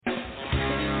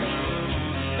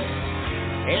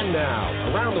And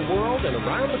now, around the world and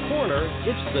around the corner,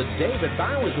 it's the David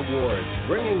Bowers Awards,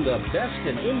 bringing the best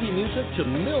in indie music to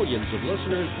millions of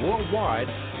listeners worldwide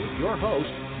with your host,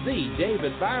 the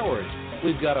David Bowers.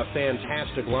 We've got a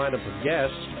fantastic lineup of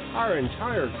guests, our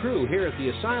entire crew here at the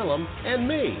Asylum, and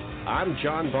me. I'm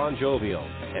John Bon Jovial.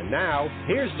 And now,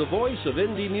 here's the voice of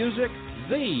indie music,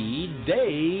 the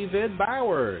David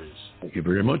Bowers. Thank you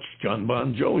very much, John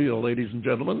Bon Jovial, ladies and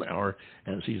gentlemen, or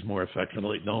as he's more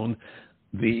affectionately known,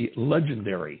 the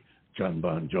legendary John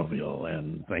Bon Jovial.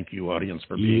 And thank you, audience,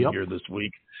 for being here this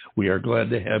week. We are glad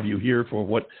to have you here for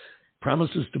what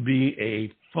promises to be a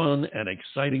fun and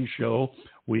exciting show.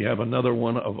 We have another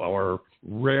one of our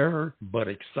rare but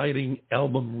exciting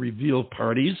album reveal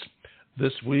parties.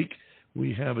 This week,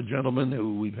 we have a gentleman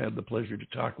who we've had the pleasure to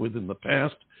talk with in the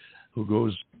past, who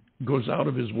goes out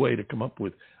of his way to come up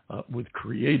with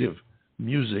creative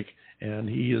music, and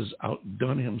he has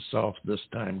outdone himself this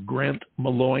time. Grant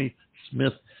Maloy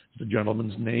Smith is the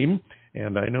gentleman's name,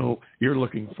 and I know you're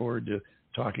looking forward to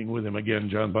talking with him again,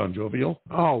 John Bon Jovial.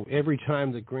 Oh, every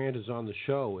time that Grant is on the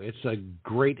show, it's a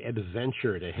great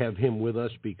adventure to have him with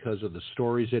us because of the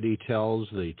stories that he tells,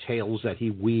 the tales that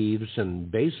he weaves, and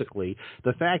basically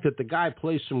the fact that the guy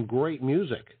plays some great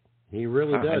music. He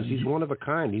really does. He's one of a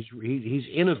kind. He's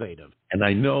innovative. And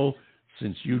I know,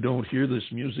 since you don't hear this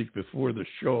music before the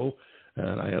show,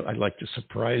 and I'd like to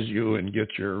surprise you and get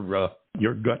your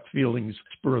gut feelings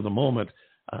spur of the moment.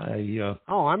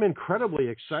 I'm incredibly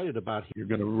excited about it. You're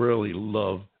going to really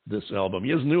love this album.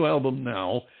 He has a new album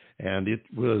now, and it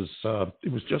was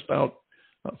just out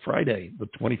Friday, the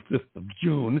 25th of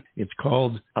June. It's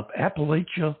called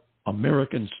Appalachia,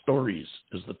 American Stories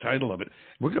is the title of it.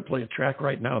 We're going to play a track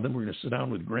right now, then we're going to sit down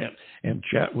with Grant and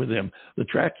chat with him. The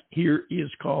track here is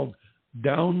called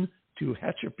Down to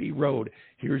Hatchabee Road.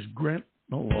 Here's Grant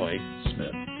Maloy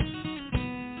Smith.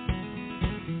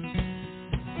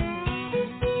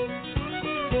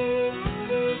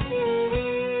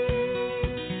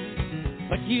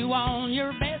 Put you on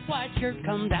your best white shirt,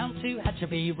 come down to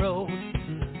Hatchabee Road.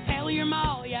 Tell your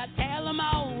ma, yeah, tell them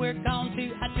all, we're going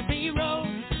to Hatchabee Road.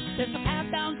 There's a path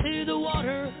down to the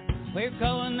water, we're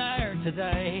going there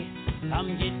today.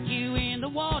 Come get you in the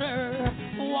water,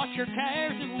 wash your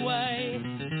cares away.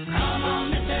 Come on,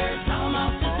 mister, come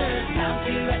on, sisters, down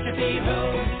to Hatchabee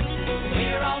Road.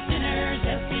 We're all sinners,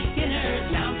 just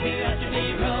beginners, down to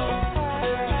Hatchabee Road.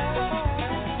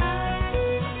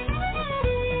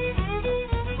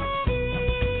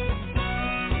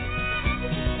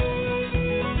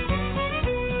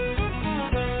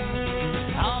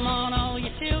 Come on, all you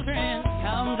children,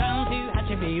 come down to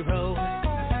Hatchabee Road.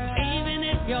 Even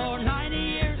if you're 90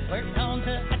 years, we're going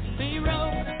to Hatchabee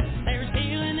Road. There's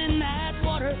healing in that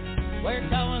water, we're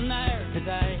going there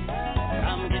today.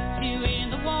 Come get you in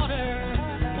the water,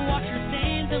 wash your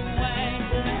sins away.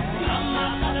 Come,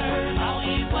 my mothers, all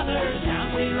you brothers,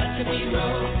 down to Hatchabee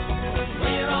Road.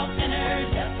 We're all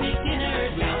sinners, just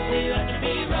beginners, down to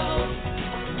Hatchabee Road.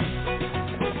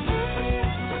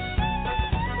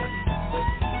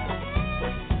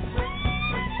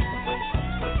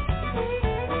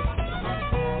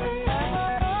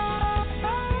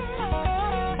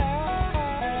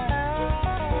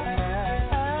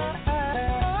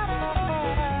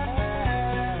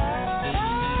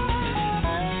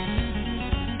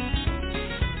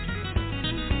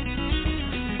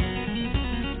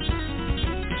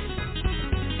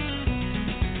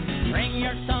 Bring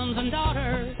your sons and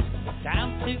daughters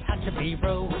down to Hatchabee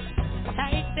Road.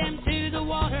 Take them to the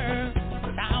water,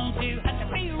 down to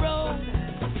Hatchabee Road.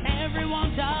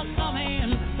 Everyone's just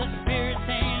coming, the spirit's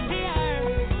in the air.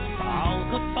 All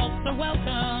good folks are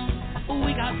welcome,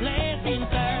 we got blessings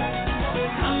there.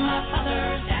 Come, my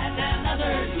fathers, dads, and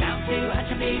others, down to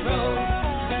Hatchabee Road.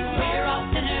 We're all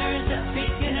sinners, just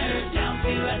beginners, down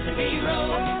to Hatchabee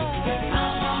Road.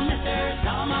 Come on, misters,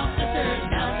 come on, sisters,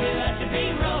 down to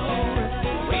Hatchabee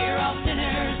Road. We're all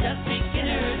sinners, just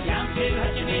beginners, down to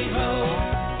Hatchabee Road.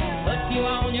 Put you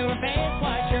on your best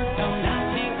white shirt, come down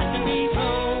to Hatchabee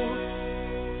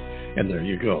Road. And there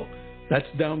you go. That's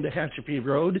Down to Hatchabee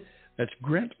Road. That's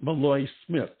Grant Maloy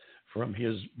Smith from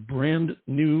his brand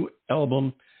new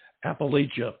album,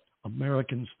 Appalachia,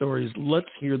 American Stories. Let's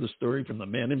hear the story from the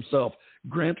man himself.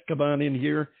 Grant, come on in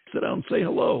here. Sit down and say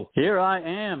hello. Here I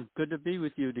am. Good to be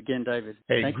with you again, David.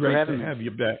 Hey, Thanks great for having to me. have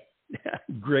you back.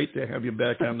 Great to have you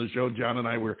back on the show. John and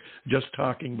I were just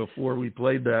talking before we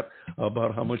played that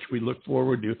about how much we look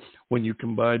forward to when you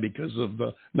come by because of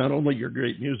not only your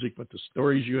great music, but the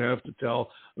stories you have to tell,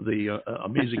 the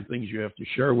amazing things you have to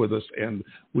share with us. And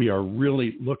we are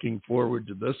really looking forward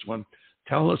to this one.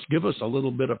 Give us a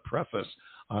little bit of preface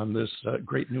on this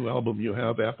great new album you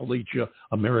have, Appalachia,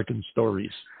 American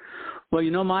Stories? Well,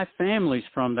 my family's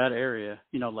from that area,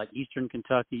 like Eastern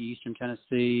Kentucky, Eastern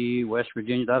Tennessee, West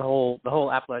Virginia, the whole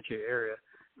Appalachia area,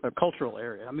 or cultural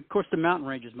area. I mean, of course, the mountain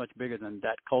range is much bigger than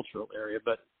that cultural area,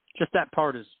 but just that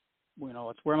part is,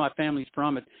 it's where my family's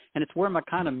from, and it's where my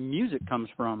kind of music comes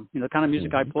from. The kind of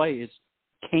music I play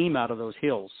came out of those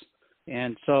hills.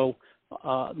 And so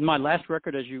my last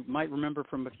record, as you might remember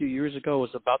from a few years ago,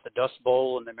 was about the Dust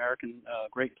Bowl and the American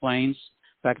Great Plains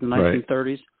back in the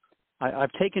 1930s.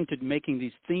 I've taken to making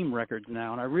these theme records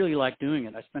now, and I really like doing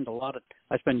it. I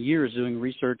spend years doing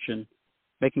research and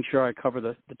making sure I cover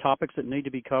the topics that need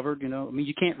to be covered. I mean,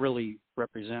 you can't really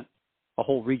represent a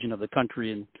whole region of the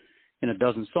country in a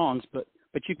dozen songs, but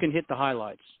you can hit the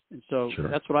highlights. And so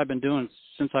That's what I've been doing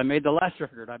since I made the last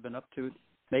record. I've been up to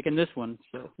making this one.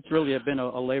 So it's really been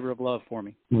a labor of love for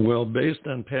me. Well, based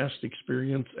on past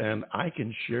experience, and I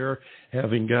can share,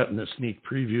 having gotten a sneak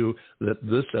preview, that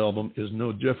this album is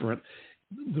no different.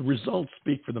 The results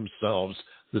speak for themselves.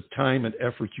 The time and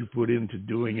effort you put into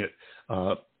doing it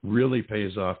really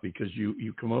pays off, because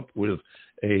you come up with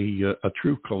a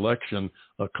true collection,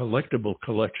 a collectible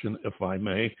collection, if I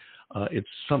may. It's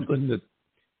something that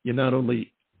you not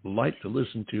only like to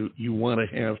listen to, you want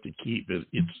to have to keep it.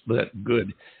 It's that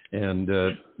good, and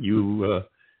you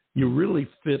really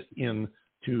fit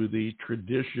into the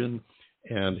tradition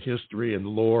and history and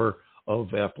lore of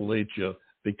Appalachia,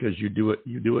 because you do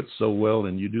it so well,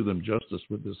 and you do them justice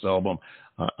with this album.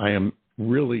 I am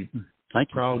really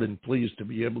proud and pleased to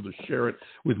be able to share it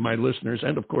with my listeners,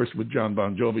 and of course with John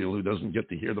Bon Jovial, who doesn't get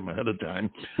to hear them ahead of time.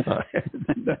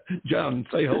 John,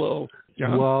 say hello.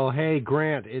 John? Well, hey,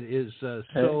 Grant, it is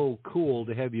so cool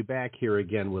to have you back here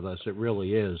again with us. It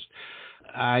really is.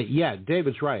 Yeah,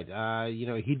 David's right.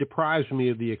 He deprives me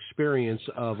of the experience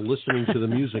of listening to the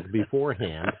music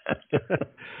beforehand.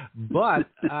 But,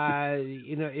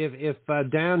 if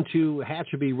Down to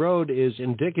Hatchabee Road is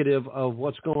indicative of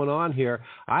what's going on here,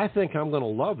 I think I'm going to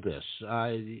love this.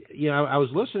 I was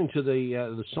listening to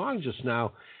the song just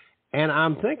now, and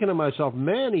I'm thinking to myself,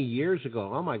 many years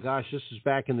ago, oh my gosh, this is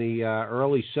back in the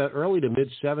early to mid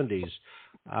 70s,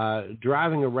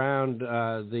 driving around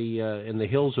in the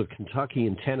hills of Kentucky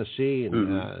and Tennessee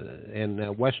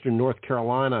and western North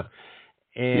Carolina,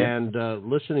 and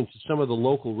listening to some of the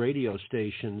local radio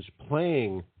stations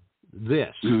playing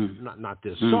this, not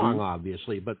this song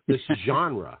obviously, but this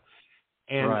genre.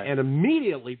 And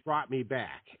immediately brought me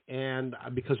back, and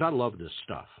because I love this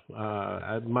stuff.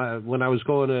 When I was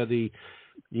going to the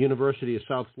University of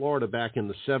South Florida back in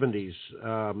the 70s,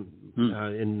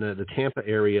 in the Tampa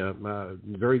area, a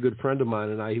very good friend of mine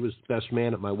and he was the best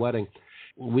man at my wedding.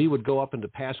 We would go up into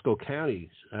Pasco County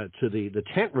to the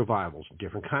tent revivals,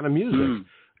 different kind of music,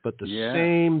 but the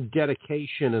same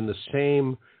dedication and the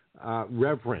same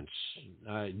reverence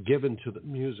given to the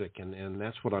music, and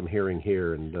that's what I'm hearing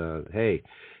here. And hey,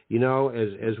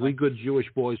 as we good Jewish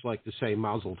boys like to say,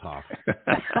 Mazel Tov.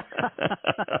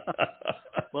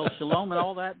 Well, shalom and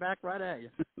all that back right at you.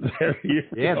 There you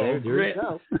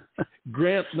go.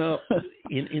 Grant, now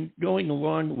in going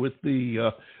along with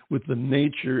the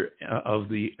nature of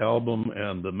the album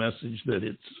and the message that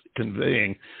it's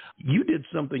conveying, you did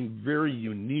something very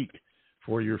unique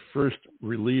for your first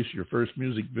release, your first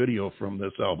music video from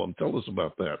this album. Tell us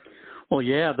about that. Well,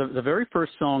 yeah, the very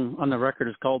first song on the record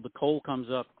is called "The Coal Comes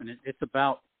Up," and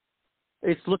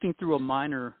it's looking through a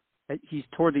miner. He's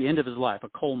toward the end of his life, a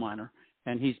coal miner,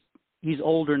 and he's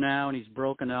older now, and he's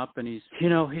broken up, and he's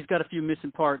got a few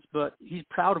missing parts, but he's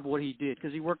proud of what he did,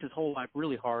 because he worked his whole life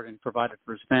really hard and provided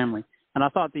for his family. And I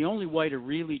thought the only way to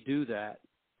really do that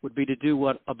would be to do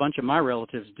what a bunch of my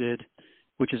relatives did,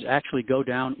 which is actually go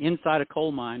down inside a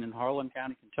coal mine in Harlan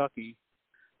County, Kentucky.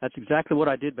 That's exactly what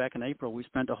I did back in April. We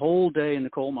spent a whole day in the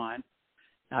coal mine.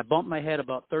 I bumped my head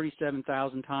about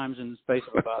 37,000 times in the space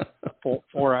of about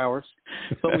 4 hours.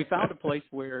 But we found a place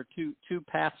where two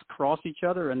paths cross each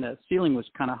other, and the ceiling was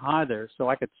kind of high there, so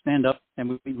I could stand up,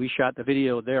 and we shot the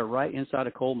video there right inside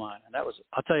a coal mine. And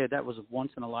I'll tell you, that was a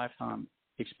once-in-a-lifetime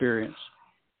experience.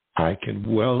 I can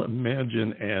well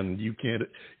imagine, and you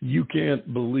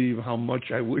can't believe how much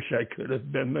I wish I could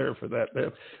have been there for that.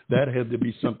 That had to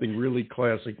be something really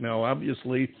classic. Now,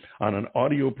 obviously, on an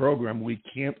audio program, we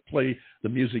can't play the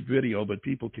music video, but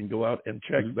people can go out and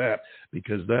check that,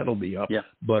 because that'll be up. Yeah.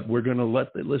 But we're going to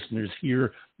let the listeners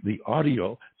hear the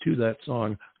audio to that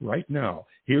song right now.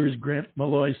 Here's Grant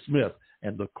Maloy Smith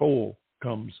and "The Coal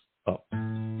Comes Up."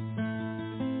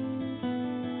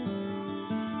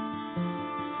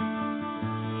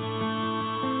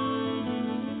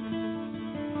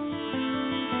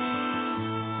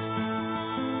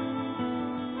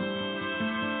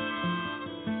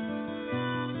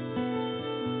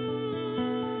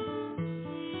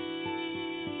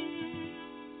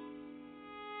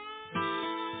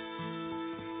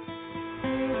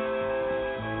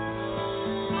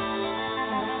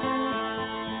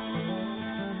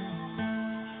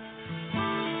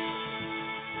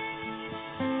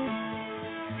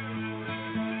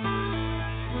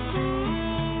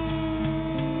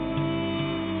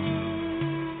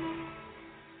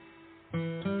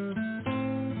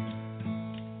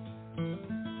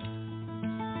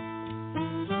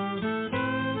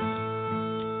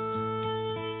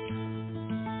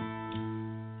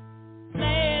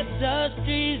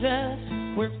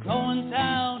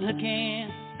 a can.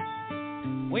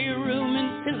 We're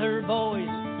rooming pillar boys,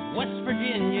 West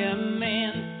Virginia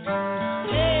men.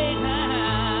 Hey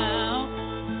now,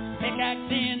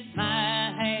 pickaxe in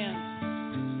my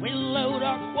hand. We'll load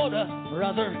our quota,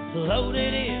 brother, load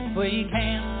it if we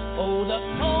can. Oh, the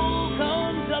coal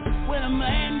comes up when a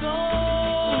man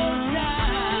goes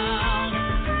down.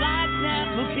 Like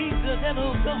that will keep the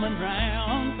devil coming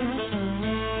round.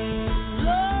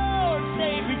 Lord,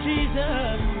 save me,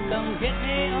 Jesus, come get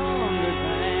me on the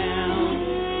ground.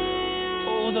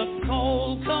 Oh, the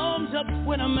coal comes up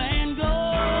when a man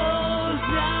goes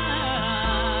down.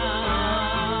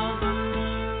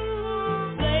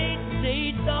 They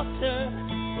say, doctor,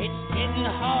 it's getting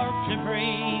hard to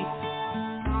breathe.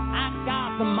 I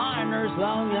got the miners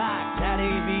long like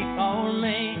Daddy before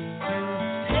me.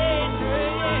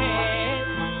 Hatred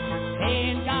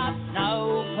ain't got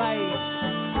no place.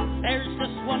 There's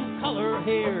just one color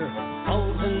here,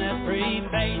 coals in every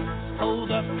face. Oh,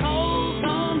 the coal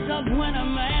comes up when a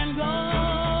man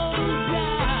goes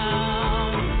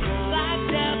down.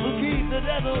 Like that will keep the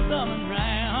devil coming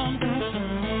round.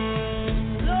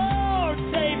 Lord,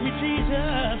 save me,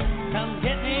 Jesus, come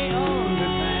get me on the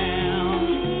ground.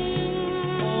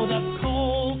 Oh, the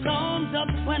coal comes up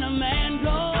when a man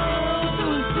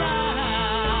goes down.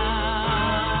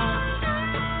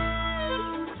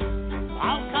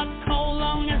 I'll cut coal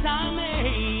long as I'm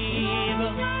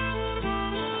able.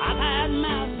 I've had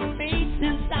mouth and feet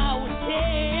since I was 10.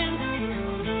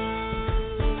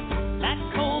 That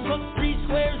coal put 3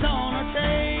 squares on a table.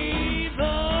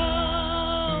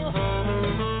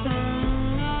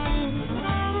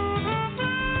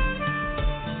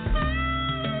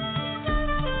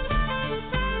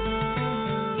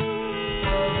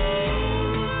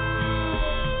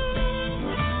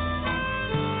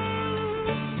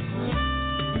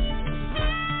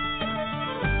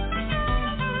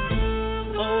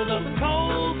 Oh, the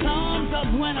coal comes up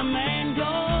when a man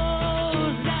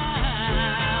goes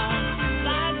down.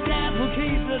 Like that will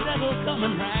keep the devil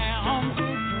coming round.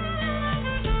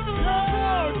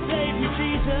 Lord, save me,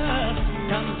 Jesus,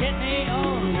 come get me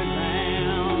on the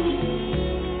ground.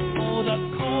 Oh, the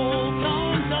coal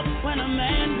comes up when a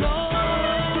man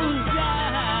goes down.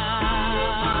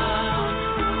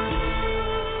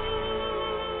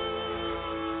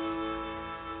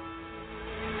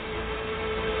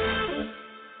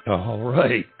 All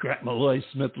right, Grant Maloy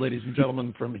Smith, ladies and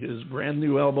gentlemen, from his brand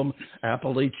new album,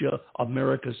 Appalachia,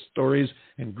 America's Stories.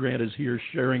 And Grant is here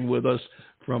sharing with us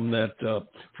from that,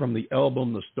 from the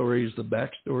album, the stories, the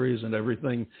backstories and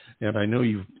everything. And I know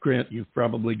Grant, you've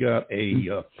probably got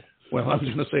a, well, I was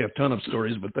going to say a ton of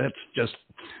stories, but that's just,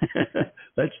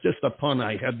 that's just a pun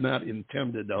I had not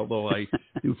intended, although I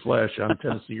do flash on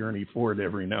Tennessee Ernie Ford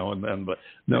every now and then. But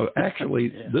no,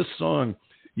 actually, This song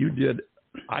you did,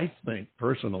 I think,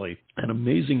 personally, an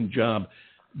amazing job.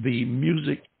 The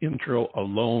music intro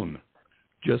alone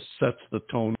just sets the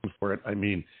tone for it. I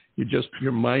mean,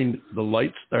 your mind, the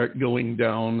lights start going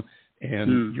down,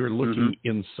 and you're looking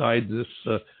inside this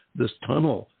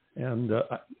tunnel, and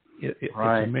it's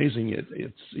amazing.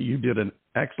 You did an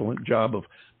excellent job of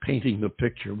painting the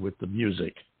picture with the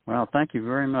music. Well, thank you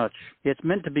very much. It's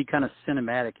meant to be kind of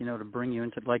cinematic, to bring you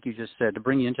into, like you just said, to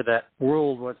bring you into that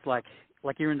world where it's like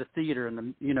you're in the theater,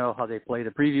 and how they play the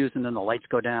previews, and then the lights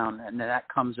go down, and then that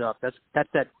comes up. That's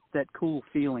that cool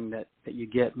feeling that you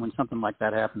get when something like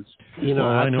that happens.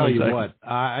 I tell you what,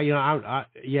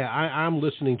 I'm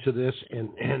listening to this,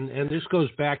 and this goes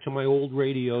back to my old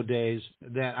radio days.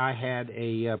 That I had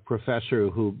a professor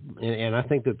who, and I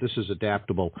think that this is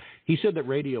adaptable. He said that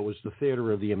radio was the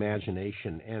theater of the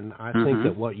imagination, and I think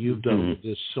that what you've done with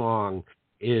this song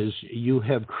is you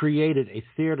have created a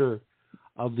theater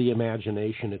of the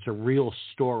imagination. It's a real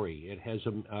story. It has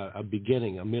a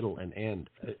beginning, a middle, and end.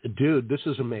 Dude, this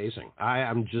is amazing. I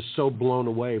am just so blown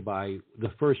away by the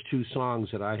first 2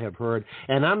 songs that I have heard.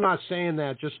 And I'm not saying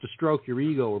that just to stroke your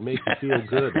ego or make you feel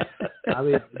good. I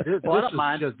mean, this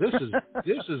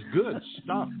is good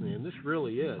stuff, man. This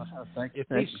really is. If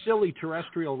these silly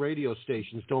terrestrial radio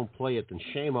stations don't play it, then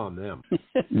shame on them.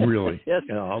 Really? Yes.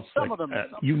 I'll say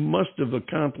you must have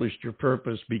accomplished your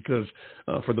purpose, because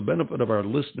for the benefit of our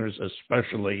listeners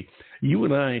especially, you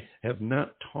and I have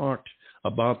not talked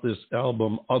about this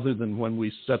album other than when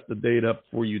we set the date up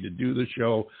for you to do the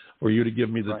show, for you to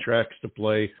give me the tracks to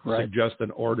play, suggest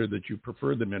an order that you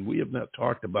prefer them in. We have not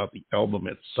talked about the album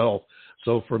itself.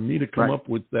 So for me to come up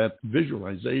with that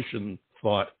visualization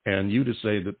thought and you to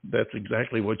say that that's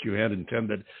exactly what you had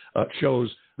intended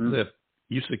shows that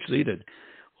you succeeded.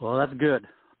 Well, that's good.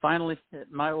 finally,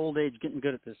 at my old age, getting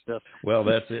good at this stuff. Well,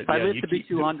 that's it. If I live to be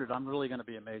 200, I'm really going to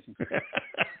be amazing.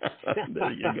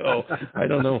 There you go. I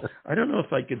don't know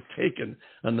if I could take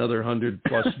another 100+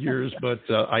 years, but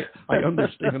I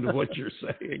understand what you're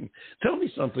saying. Tell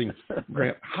me something,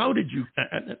 Grant. How did you?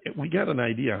 We got an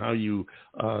idea how you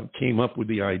came up with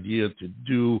the idea to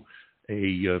do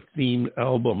a themed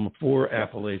album for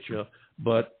Appalachia,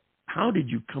 but how did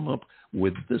you come up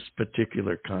with this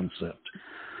particular concept?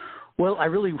 Well, I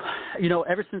really,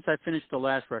 ever since I finished the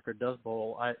last record, Dust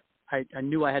Bowl, I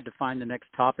knew I had to find the next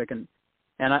topic, and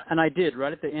I did.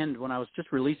 Right at the end, when I was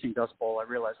just releasing Dust Bowl, I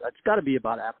realized it's got to be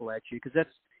about Appalachia, because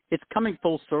it's coming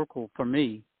full circle for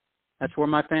me. That's where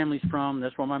my family's from.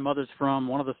 That's where my mother's from.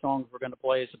 One of the songs we're going to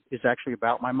play is actually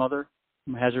about my mother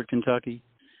from Hazard, Kentucky,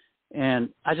 and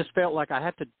I just felt like I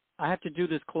have to do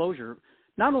this closure,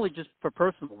 not only just for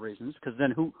personal reasons, because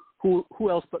then who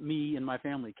else but me and my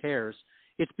family cares.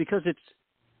 It's because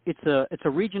it's a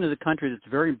region of the country that's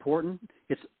very important.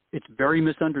 It's very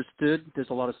misunderstood. There's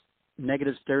a lot of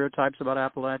negative stereotypes about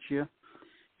Appalachia,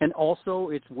 and also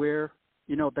it's where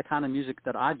the kind of music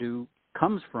that I do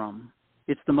comes from.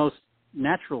 It's the most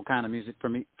natural kind of music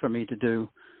for me to do,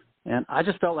 and I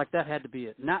just felt like that had to be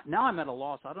it. Now I'm at a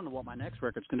loss. I don't know what my next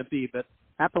record's going to be, but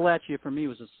Appalachia for me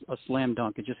was a slam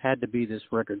dunk. It just had to be this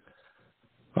record.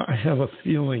 I have a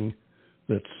feeling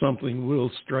that something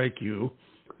will strike you,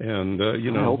 and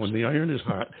when the iron is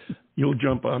hot, you'll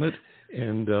jump on it,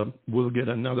 and we'll get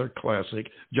another classic.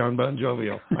 John Bon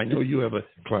Jovi, I know you have a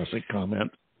classic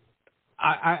comment.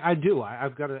 I do.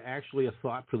 I've got actually a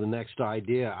thought for the next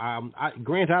idea.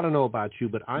 Grant, I don't know about you,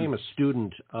 but I am a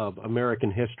student of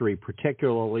American history,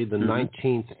 particularly the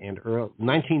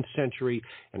 19th century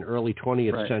and early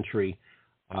 20th century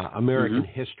American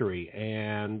history.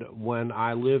 And when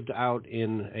I lived out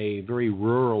in a very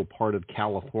rural part of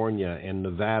California and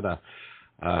Nevada,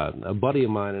 a buddy of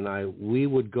mine and I, we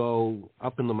would go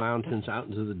up in the mountains, out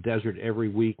into the desert every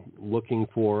week looking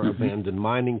for abandoned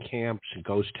mining camps,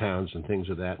 ghost towns, and things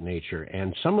of that nature.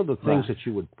 And some of the things that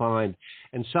you would find,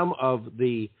 and some of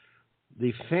the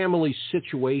family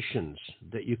situations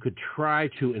that you could try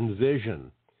to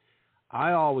envision,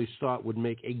 I always thought would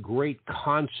make a great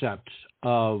concept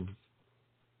of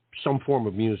some form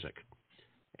of music.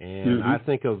 And I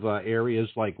think of areas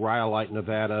like Rhyolite,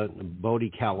 Nevada, Bodie,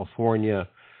 California,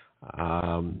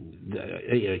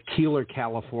 Keeler,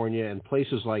 California, and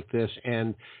places like this.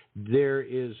 And there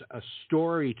is a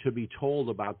story to be told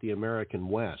about the American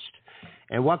West.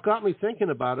 And what got me thinking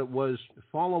about it was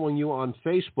following you on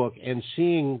Facebook and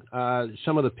seeing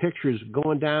some of the pictures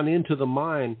going down into the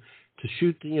mine to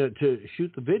shoot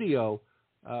the video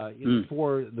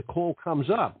before the coal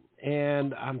comes up.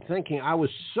 And I'm thinking, I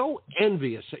was so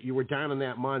envious that you were down in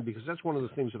that mine, because that's one of the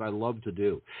things that I love to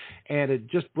do. And it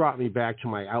just brought me back to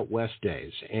my out west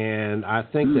days. And I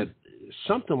think that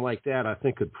something like that, I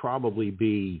think, could probably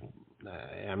be,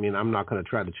 I'm not going to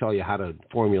try to tell you how to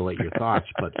formulate your thoughts,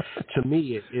 but to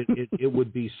me, it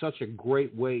would be such a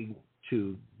great way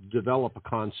to develop a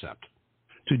concept.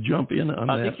 To jump in on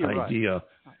that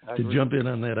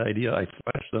idea, I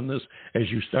flashed on this as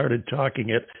you started talking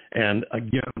it. And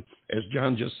again, as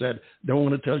John just said, don't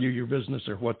want to tell you your business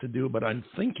or what to do, but I'm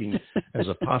thinking as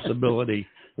a possibility,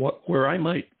 where I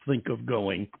might think of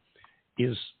going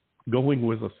is going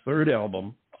with a third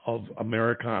album of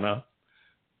Americana,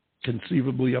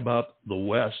 conceivably about the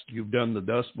West. You've done the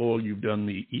Dust Bowl, you've done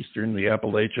the Eastern, the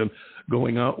Appalachian,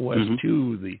 going out west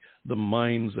to the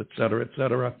mines, et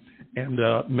cetera, and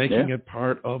making it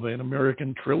part of an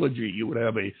American trilogy. You would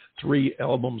have a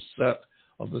 3-album set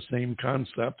of the same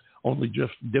concept, only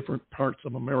just different parts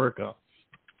of America.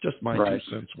 Just my 2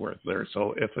 cents worth there.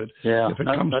 So if it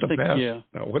comes to pass,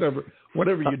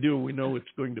 whatever you do, we know it's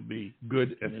going to be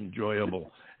good and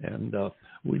enjoyable. And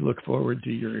we look forward to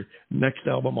your next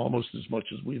album almost as much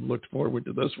as we looked forward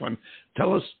to this one.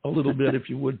 Tell us a little bit, if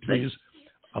you would, please,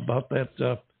 about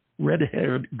that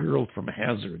red-haired girl from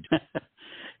Hazard.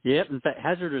 In fact,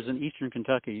 Hazard is in eastern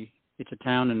Kentucky. It's a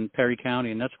town in Perry County,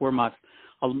 and that's where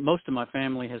most of my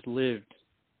family has lived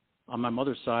on my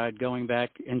mother's side, going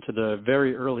back into the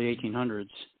very early 1800s.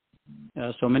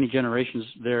 So many generations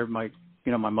there. My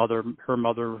mother, her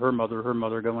mother, her mother, her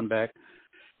mother, going back.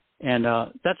 And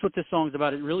that's what this song's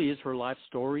about. It really is her life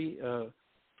story,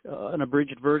 an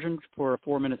abridged version for a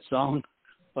 4-minute song.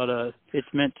 But it's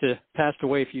meant to, passed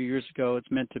away a few years ago.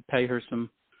 It's meant to pay her some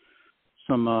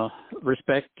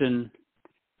respect and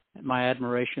my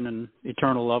admiration and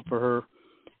eternal love for her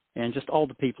and just all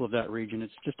the people of that region.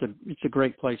 It's a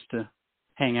great place to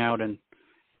hang out and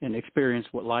experience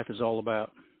what life is all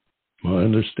about. Well, I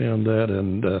understand that,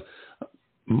 and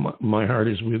My heart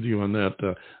is with you on that.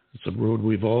 It's a road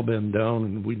we've all been down,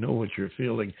 and we know what you're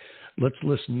feeling. Let's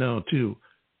listen now to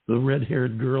the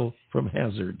red-haired girl from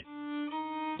Hazard.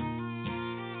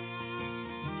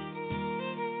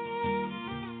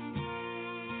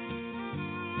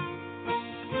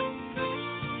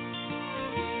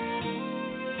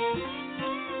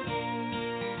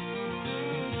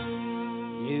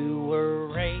 You were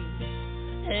raised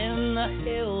in the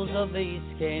hills of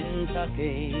East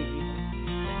Kentucky,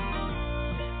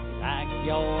 like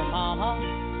your mama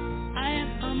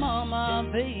and her mama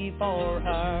before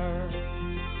her.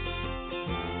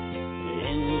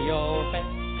 In your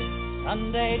best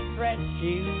Sunday dress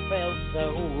you felt so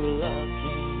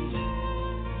lucky.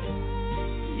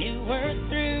 You were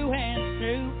through and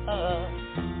through a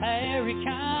Perry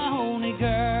County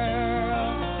girl.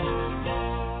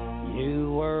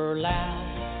 You were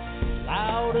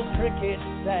loud as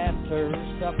crickets after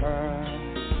supper,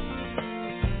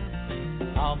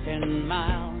 talking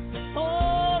miles,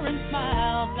 pouring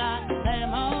smiles like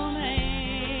lemonade.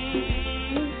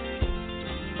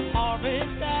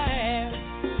 Harvest air,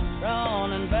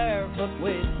 running barefoot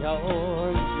with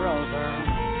your brother.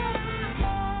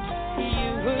 You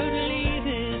would leave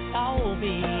it all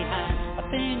behind, but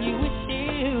then you wish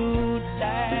you'd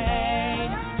stay.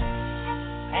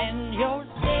 And you're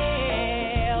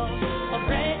still a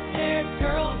red-haired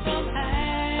girl from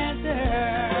Hazard,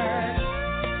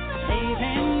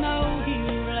 even though you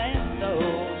left so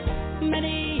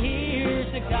many years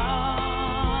ago.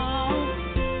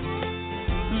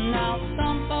 Now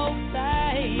some folks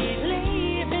say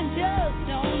leaving just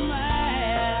don't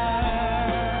matter.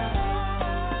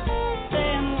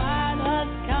 Then why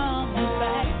does coming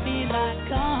back be like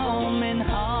coming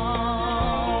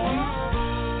home?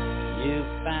 You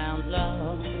found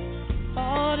love,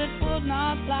 but it would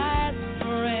not last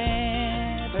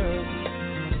forever.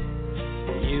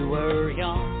 You were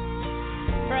young,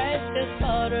 fresh as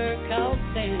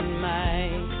buttercups in May.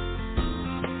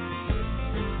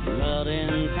 But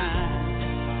in time,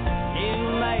 you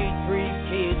made 3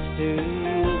 kids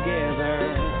together,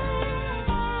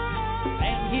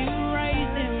 and you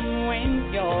raised them when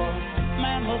your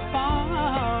man was far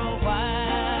away.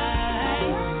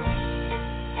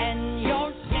 And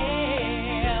you're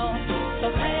still the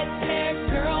red-haired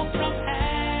girl from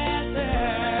Hazard,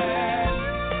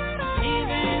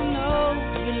 even though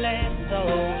you left so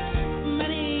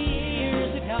many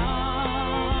years ago.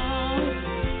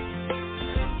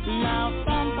 Now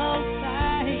some folks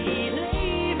say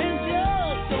leaving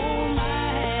just don't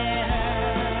matter.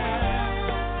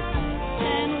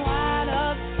 And why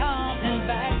does coming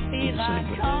back be like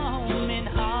coming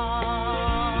home?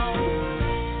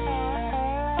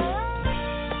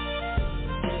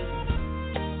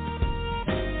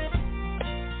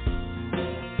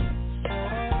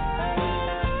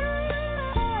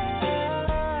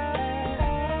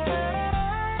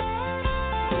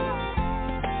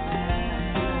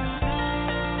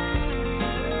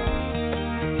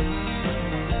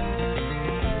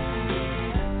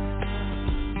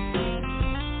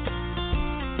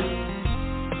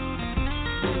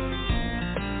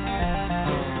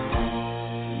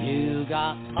 You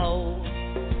got old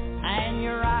and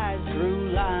your eyes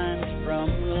drew lines from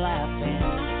laughing.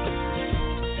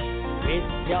 With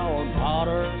your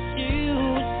daughter you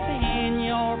spend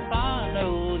your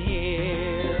final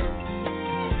year.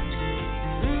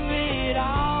 Through it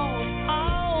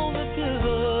all the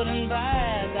good and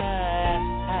bad that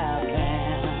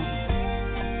happened,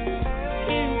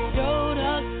 you showed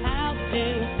us how to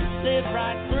live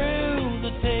right through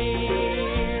the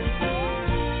tears.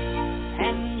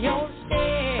 And you're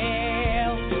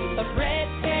still the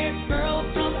red-haired girl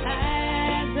from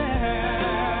Hazard,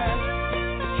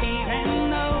 even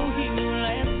though you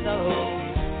left so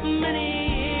many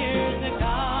years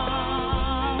ago.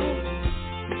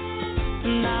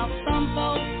 Now some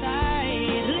folks say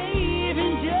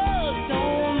leaving just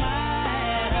don't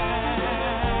matter.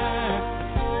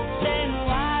 Then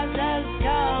why does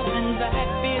coming back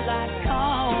be like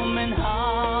coming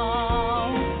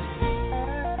home?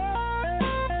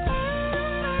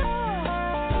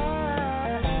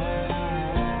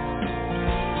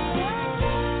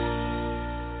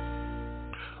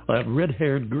 That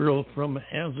red-haired girl from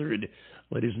Hazard.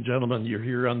 Ladies and gentlemen, you're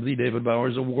here on the David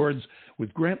Bowers Awards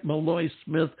with Grant Maloy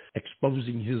Smith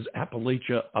exposing his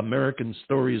Appalachia American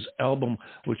Stories album,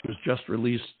 which was just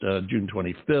released June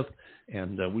 25th.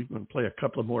 And we're going to play a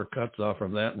couple of more cuts off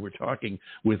from that. And we're talking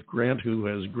with Grant, who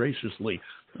has graciously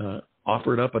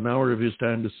offered up an hour of his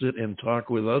time to sit and talk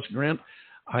with us. Grant,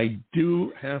 I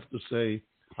do have to say,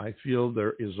 I feel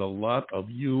there is a lot of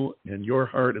you and your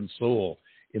heart and soul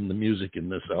in the music in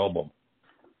this album.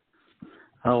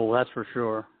 Oh, that's for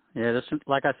sure. Yeah, this,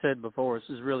 like I said before, this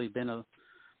has really been a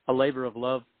labor of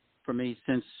love for me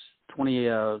since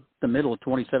the middle of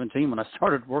 2017 when I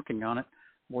started working on it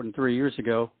more than 3 years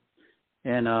ago.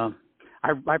 And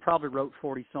I probably wrote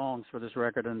 40 songs for this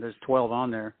record, and there's 12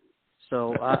 on there.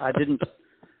 So I didn't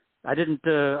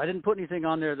put anything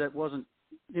on there that wasn't,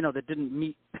 that didn't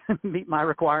meet my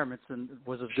requirements and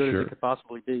was as good as it could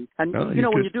possibly be. And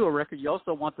when you do a record, you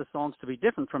also want the songs to be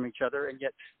different from each other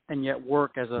and yet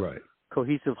work as a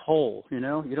cohesive whole. You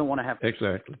don't want to have 8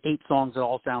 songs that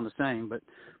all sound the same, but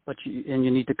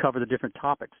you need to cover the different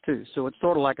topics too. So it's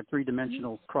sort of like a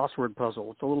 3-dimensional crossword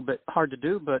puzzle. It's a little bit hard to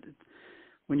do, but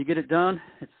when you get it done,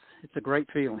 it's a great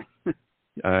feeling.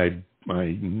 I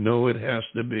know it has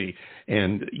to be.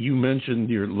 And you mentioned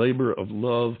your labor of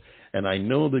love, and I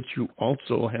know that you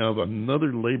also have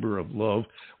another labor of love,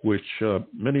 which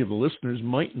many of the listeners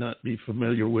might not be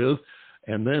familiar with,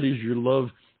 and that is your love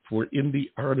for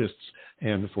indie artists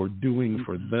and for doing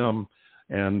for them.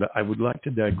 And I would like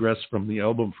to digress from the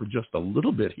album for just a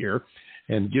little bit here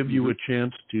and give you a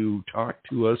chance to talk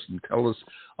to us and tell us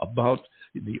about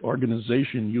the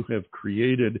organization you have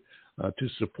created to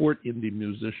support indie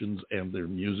musicians and their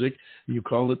music. You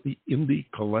call it the Indie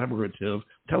Collaborative.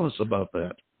 Tell us about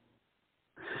that.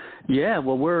 Yeah,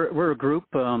 well, we're a group.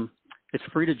 It's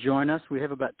free to join us. We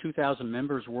have about 2,000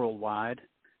 members worldwide.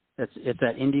 It's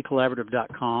at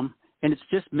indiecollaborative.com, and it's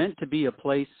just meant to be a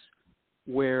place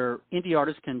where indie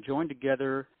artists can join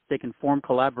together. They can form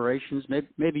collaborations.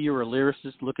 Maybe you're a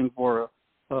lyricist looking for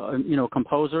a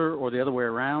composer, or the other way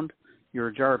around. You're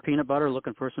a jar of peanut butter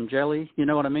looking for some jelly. You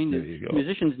know what I mean? There you go.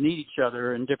 Musicians need each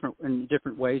other in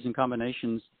different ways and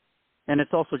combinations, and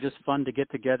it's also just fun to get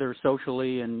together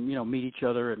socially and meet each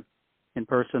other in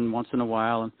person once in a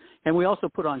while. And we also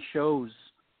put on shows.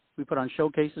 We put on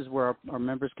showcases where our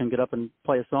members can get up and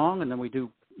play a song, and then we do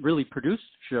really produced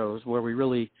shows where we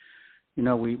really,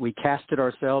 we cast it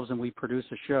ourselves and we produce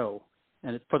a show,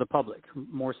 and it's for the public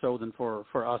more so than for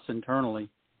us internally.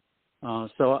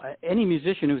 So any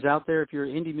musician who's out there, if you're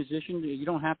an indie musician, you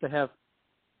don't have to have,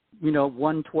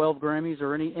 won 12 Grammys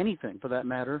or anything for that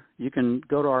matter. You can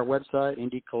go to our website,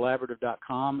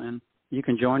 indiecollaborative.com, and you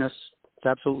can join us. It's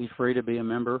absolutely free to be a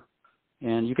member,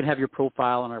 and you can have your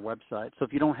profile on our website. So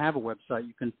if you don't have a website,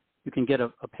 you can get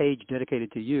a page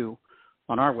dedicated to you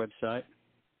on our website,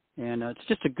 and it's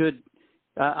just a good.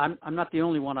 I'm not the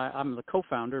only one. I'm the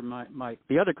co-founder.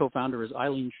 The other co-founder is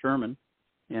Eileen Sherman,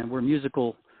 and we're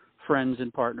musical friends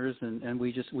and partners, and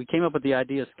we came up with the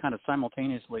ideas kind of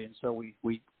simultaneously, and so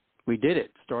we did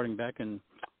it starting back in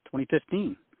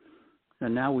 2015,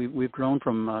 and now we've grown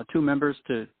from 2 members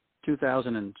to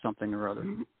 2,000 and something or other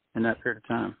in that period of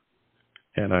time.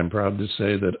 And I'm proud to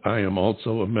say that I am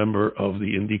also a member of the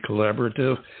Indie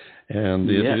Collaborative, and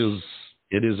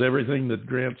it is everything that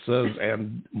Grant says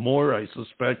and more, I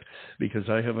suspect, because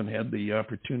I haven't had the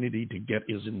opportunity to get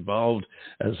as involved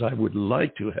as I would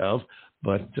like to have.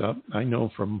 But I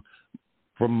know from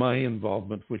my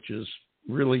involvement, which is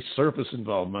really surface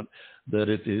involvement, that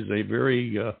it is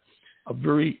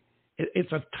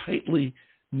it's a tightly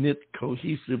knit,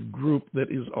 cohesive group that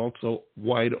is also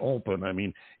wide open. I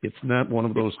mean, it's not one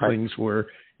of those things where,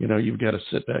 you've got to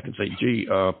sit back and say, gee,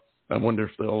 I wonder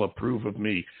if they'll approve of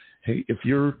me. Hey, if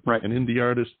you're an indie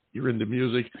artist, you're into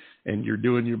music, and you're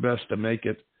doing your best to make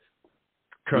it,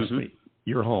 trust me,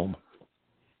 you're home.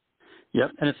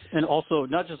 Yep, and also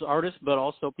not just artists, but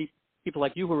also people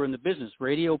like you who are in the business,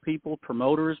 radio people,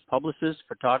 promoters, publicists,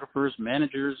 photographers,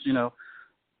 managers,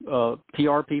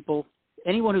 PR people,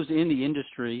 anyone who's in the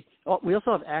industry. We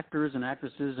also have actors and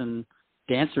actresses and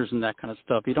dancers and that kind of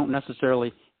stuff. You don't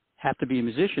necessarily have to be a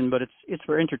musician, but it's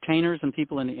for entertainers and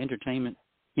people in the entertainment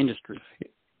industry.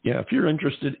 Yeah, if you're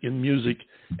interested in music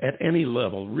at any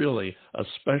level, really,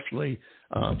 especially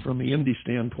from the indie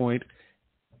standpoint,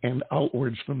 and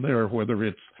outwards from there, whether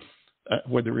it's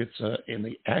in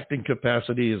the acting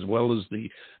capacity as well as the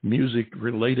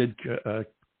music-related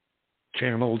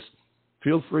channels,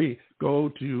 feel free. Go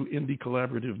to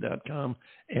indiecollaborative.com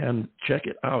and check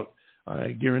it out.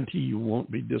 I guarantee you won't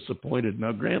be disappointed.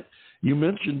 Now, Grant, you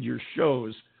mentioned your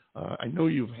shows. I know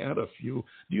you've had a few.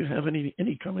 Do you have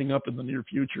any coming up in the near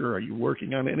future? Are you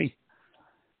working on any?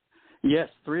 Yes,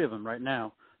 3 of them right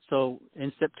now. So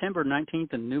in September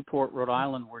 19th in Newport, Rhode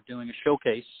Island, we're doing a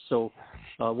showcase. So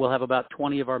we'll have about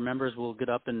 20 of our members. We'll get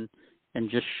up and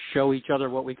just show each other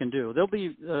what we can do. There'll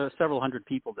be several hundred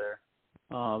people there.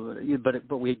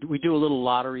 But we do a little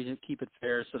lottery to keep it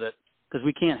fair so that, because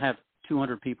we can't have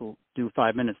 200 people do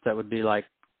 5 minutes. That would be like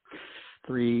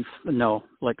 7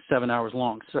 hours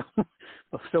long.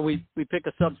 So we pick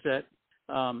a subset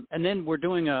And then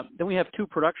then we have 2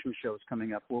 production shows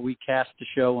coming up where we cast the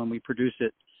show and we produce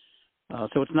it.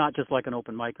 So it's not just like an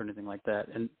open mic or anything like that.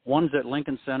 And one's at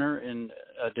Lincoln Center in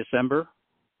December.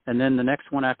 And then the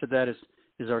next one after that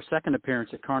is our second appearance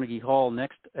at Carnegie Hall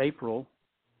next April.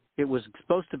 It was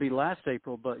supposed to be last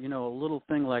April, but, a little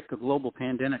thing like a global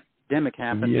pandemic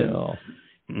happened. Yeah.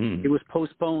 It was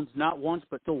postponed not once,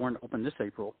 but still weren't open this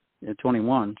April in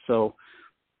 21. So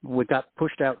we got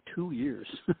pushed out 2 years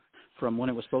from when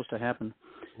it was supposed to happen.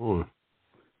 Mm.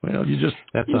 Well, you just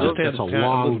that's had a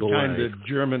long time delay. to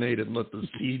germinate and let the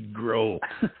seed grow.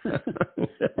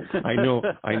 I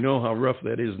know how rough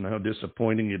that is and how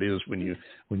disappointing it is when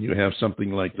you have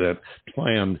something like that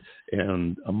planned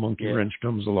and a monkey wrench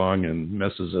comes along and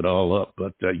messes it all up.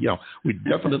 But we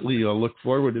definitely look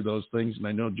forward to those things, and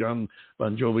I know John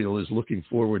Bon Jovial is looking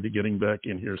forward to getting back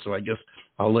in here. So I guess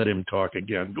I'll let him talk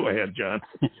again. Go ahead, John.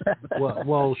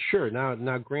 well, sure. Now,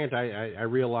 Grant, I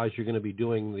realize you're going to be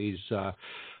doing these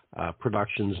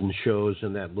productions and shows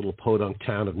in that little podunk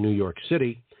town of New York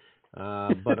City.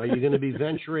 But are you going to be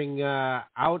venturing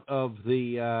out of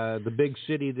the big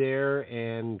city there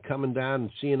and coming down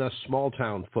and seeing us small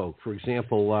town folk? For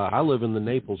example, I live in the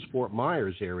Naples-Fort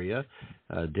Myers area.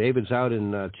 David's out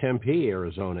in Tempe,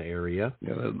 Arizona area.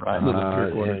 Yeah, right.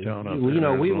 Little corner town out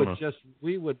there.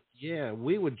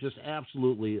 We would just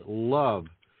absolutely love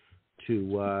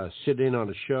to sit in on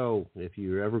a show if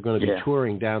you're ever going to be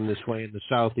touring down this way in the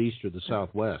southeast or the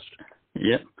southwest.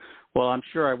 Yep. Well, I'm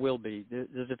sure I will be.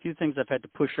 There's a few things I've had to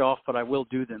push off, but I will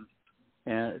do them,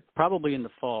 and probably in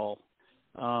the fall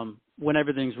when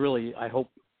everything's really, I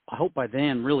hope by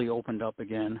then, really opened up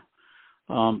again.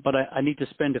 But I need to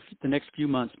spend the next few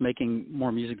months making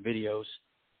more music videos,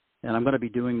 and I'm going to be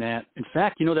doing that. In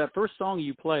fact, that first song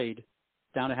you played,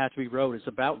 Down to Hatchabee Road, is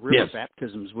about river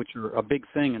baptisms, which are a big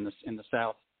thing in the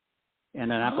South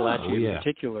and in Appalachia in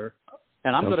particular.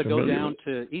 And I'm going to go down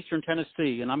to eastern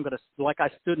Tennessee, and I'm going to, like I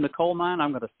stood in the coal mine, I'm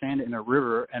going to stand in a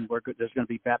river, and there's going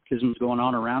to be baptisms going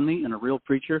on around me, and a real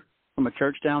preacher from a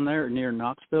church down there near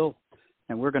Knoxville,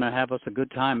 and we're going to have us a good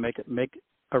time, make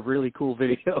a really cool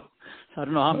video. I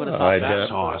don't know how I'm going to talk that.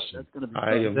 That's awesome. That's going to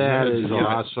be that is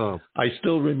awesome. I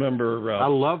still remember. I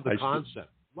love the concept.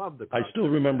 I still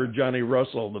remember Johnny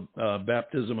Russell, the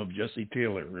baptism of Jesse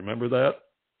Taylor. Remember that?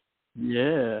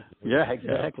 Yeah,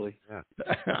 exactly. Yeah.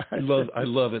 I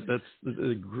love it. That's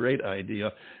a great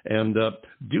idea. And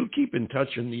do keep in touch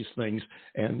on these things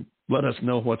and let us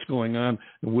know what's going on,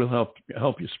 and we'll help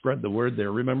you spread the word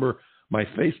there. Remember, my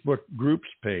Facebook groups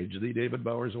page, the David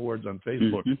Bowers Awards on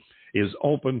Facebook, is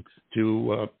open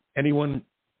to anyone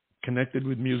connected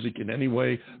with music in any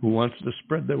way who wants to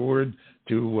spread the word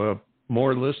to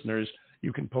more listeners.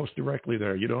 You can post directly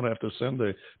there. You don't have to send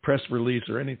a press release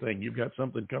or anything. You've got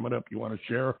something coming up you want to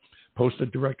share, post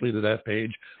it directly to that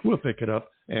page. We'll pick it up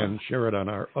and share it on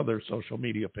our other social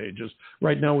media pages.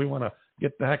 Right now, we want to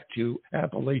get back to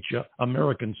Appalachia,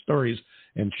 American Stories,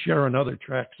 and share another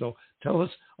track. So tell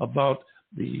us about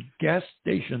the gas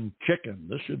station chicken.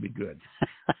 This should be good.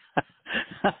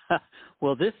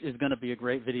 Well, this is going to be a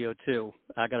great video, too.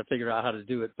 I got to figure out how to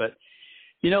do it, but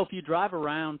if you drive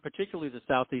around, particularly the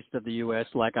southeast of the U.S.,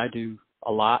 like I do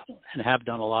a lot and have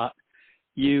done a lot,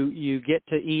 you get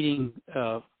to eating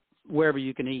wherever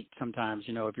you can eat sometimes,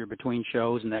 if you're between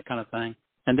shows and that kind of thing.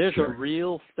 And there's a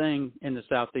real thing in the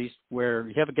southeast where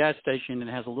you have a gas station and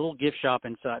it has a little gift shop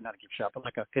inside, not a gift shop, but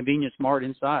like a convenience mart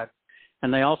inside.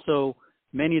 And they also,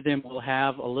 many of them will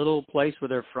have a little place where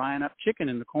they're frying up chicken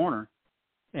in the corner.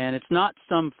 And it's not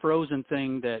some frozen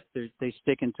thing that they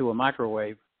stick into a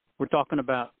microwave. We're talking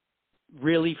about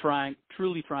truly frying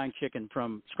chicken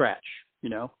from scratch,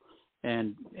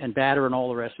 and batter and all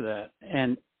the rest of that.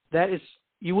 And that is,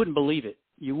 you wouldn't believe it.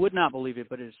 You would not believe it,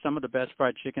 but it is some of the best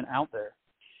fried chicken out there.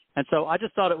 And so I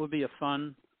just thought it would be a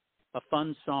fun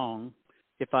song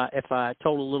if I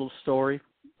told a little story,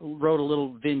 wrote a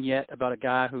little vignette about a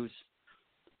guy who's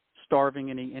starving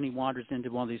and he wanders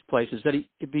into one of these places that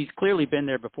he's clearly been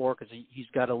there before because he's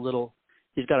got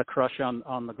a crush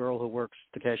on the girl who works,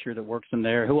 the cashier that works in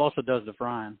there, who also does the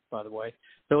frying, by the way.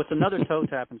 So it's another toe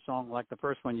tapping song like the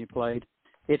first one you played.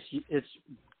 It's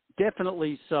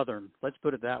definitely Southern, let's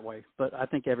put it that way. But I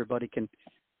think everybody can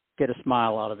get a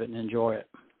smile out of it and enjoy it.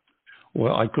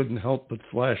 Well, I couldn't help but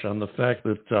flash on the fact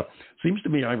that seems to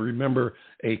me I remember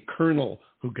a colonel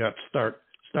who got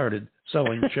started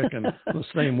selling chicken the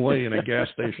same way in a gas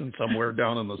station somewhere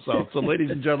down in the South. So,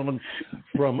 ladies and gentlemen,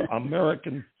 from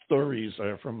American Stories,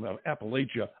 from the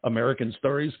Appalachia American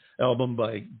Stories album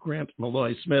by Grant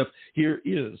Maloy Smith, here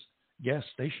is Gas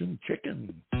Station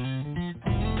Chicken.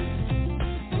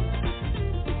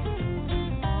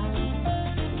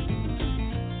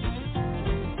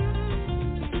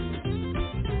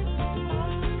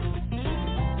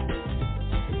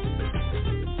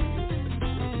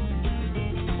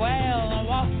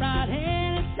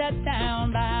 right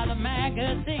down by the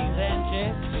magazines and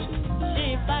chips.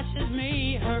 She flashes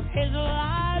me her hazel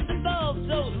eyes above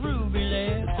those ruby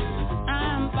lips.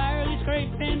 I'm barely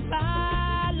scraping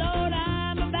by, Lord,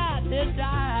 I'm about to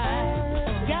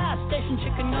die. Gas station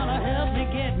chicken gonna help me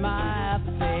get my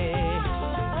fix.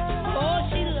 Oh,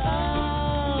 she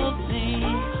loves me.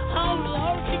 Oh,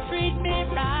 Lord, she treats me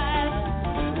right.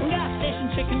 Gas station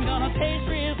chicken gonna taste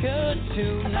real good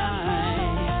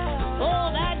tonight.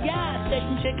 Oh, that gas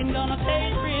station chicken gonna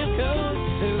taste real good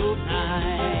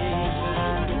tonight.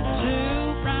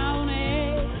 2 brown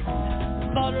eggs,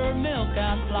 buttermilk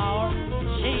and flour.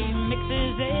 She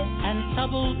mixes it and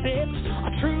double tips a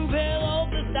true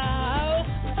Philadelphia style.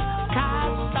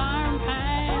 Cast iron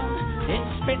pan,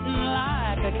 it's spitting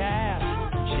like a cat.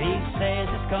 She says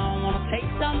it's gonna take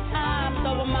some time,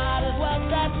 so I might as well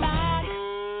set back.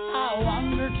 I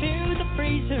wander to the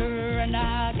freezer and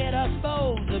I get a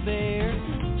bowl of beer.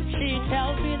 She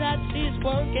tells me that she's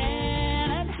working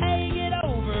and hey, get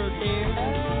over here.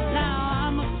 Now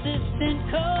I'm assistant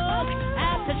cook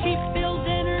at the Chiefsville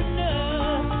dinner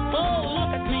nook. Oh,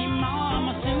 look at me, Mom,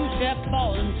 a sous chef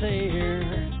volunteer.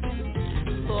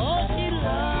 Oh, she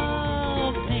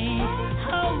loves me.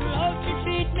 Oh, Lord, she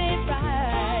treats me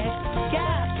right.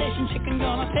 Gas station chicken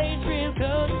gonna taste real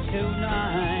good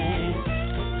tonight.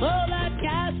 Oh, that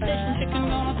gas station chicken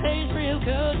gonna taste real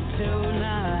good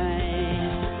tonight.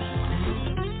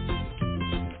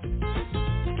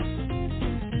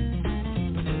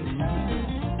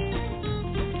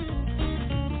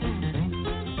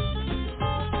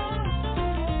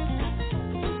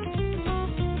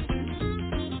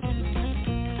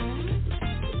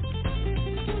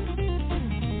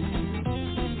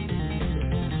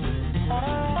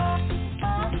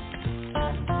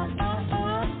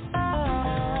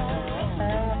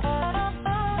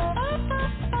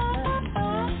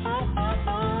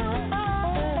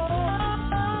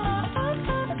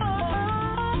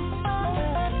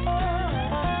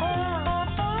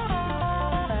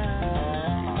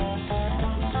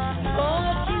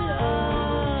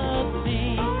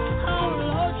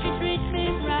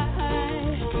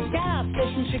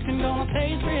 Chicken gonna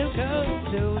taste real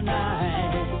good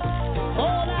tonight.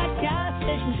 Oh, that gas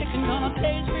station chicken gonna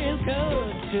taste real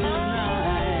good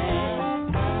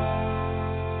tonight.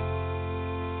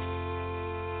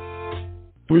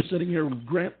 We're sitting here with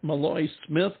Grant Maloy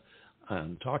Smith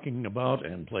and talking about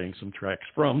and playing some tracks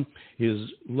from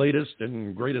his latest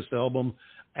and greatest album,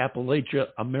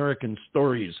 Appalachia, American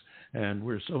Stories. And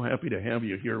we're so happy to have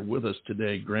you here with us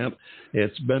today, Grant.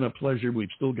 It's been a pleasure.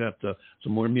 We've still got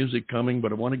some more music coming,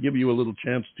 but I want to give you a little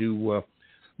chance to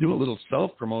do a little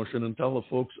self-promotion and tell the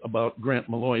folks about Grant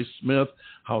Maloy Smith,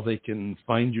 how they can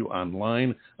find you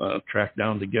online, track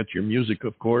down to get your music,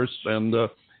 of course, and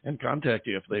contact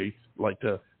you if they like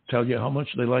to tell you how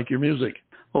much they like your music.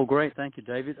 Oh, great. Thank you,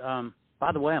 David.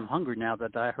 By the way, I'm hungry now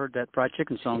that I heard that fried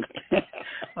chicken song. There's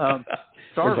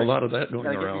a lot of that going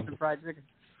around. Get me some fried chicken.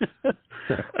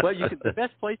 Well, the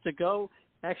best place to go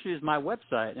actually is my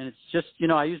website, and it's just,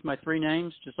 I use my 3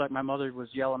 names, just like my mother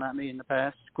was yelling at me in the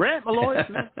past. Grant Maloy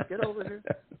Smith, get over here.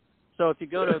 So if you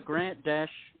go to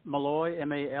Grant-Maloy,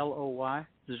 M-A-L-O-Y,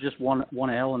 there's just one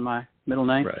L in my middle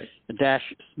name, right.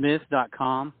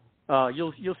 -smith.com.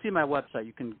 You'll see my website.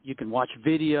 You can watch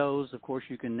videos. Of course,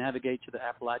 you can navigate to the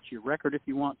Appalachia record if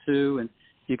you want to, and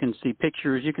you can see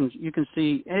pictures. You can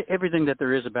see everything that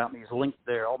there is about me is linked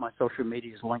there. All my social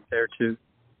media is linked there too.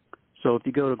 So if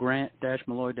you go to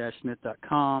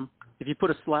Grant-Maloy-Smith.com, if you put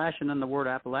a slash and then the word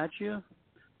Appalachia,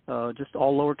 just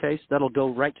all lowercase, that'll go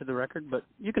right to the record. But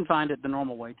you can find it the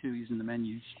normal way too, using the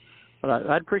menus. But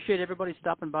I'd appreciate everybody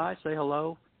stopping by, say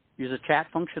hello. There's a chat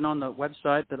function on the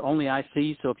website that only I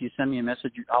see, so if you send me a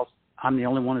message, I'm the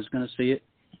only one who's going to see it.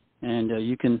 And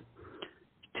you can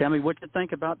tell me what you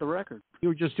think about the record. You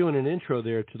were just doing an intro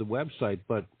there to the website,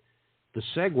 but the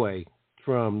segue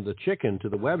from the chicken to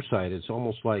the website, it's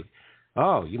almost like,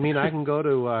 oh, you mean I can go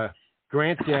to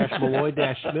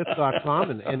Grant-Maloy-Smith.com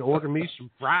and order me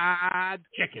some fried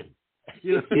chicken?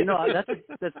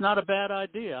 That's not a bad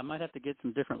idea. I might have to get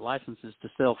some different licenses to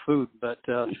sell food, but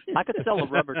I could sell a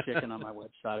rubber chicken on my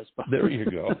website as well. There you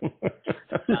go.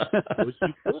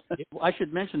 I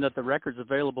should mention that the record's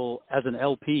available as an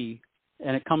LP,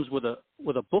 and it comes with a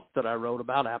book that I wrote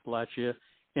about Appalachia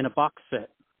in a box set.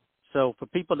 So for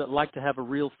people that like to have a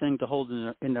real thing to hold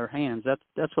in their hands,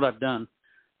 that's what I've done.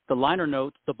 The liner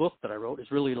notes, the book that I wrote,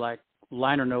 is really like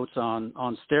liner notes on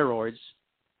steroids.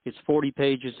 It's 40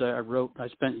 pages I wrote. I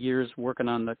spent years working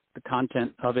on the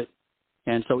content of it.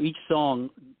 And so each song,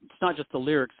 it's not just the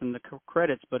lyrics and the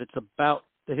credits, but it's about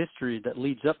the history that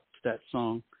leads up to that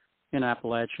song. in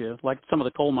Appalachia. Like some of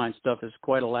the coal mine stuff is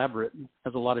quite elaborate,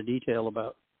 has a lot of detail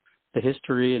about the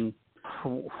history and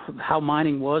how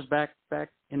mining was back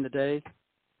in the day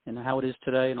and how it is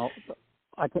today. And all.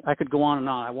 I could go on and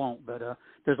on. I won't, but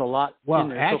there's a lot. Well, in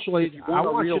there. actually, so I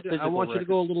want you to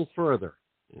go a little further.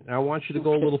 I want you to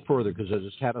go a little further because I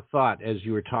just had a thought as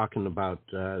you were talking about,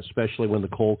 especially when the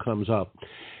coal comes up,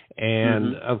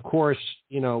 and of course,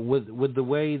 with the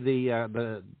way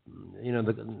the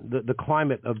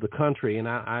climate of the country, and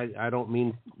I don't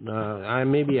mean I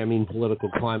mean political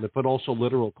climate, but also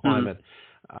literal climate.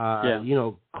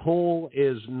 Coal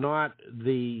is not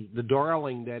the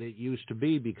darling that it used to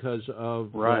be because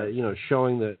of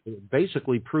showing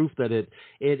basically proof that it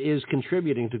is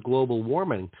contributing to global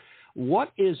warming.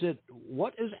 What is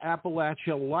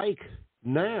Appalachia like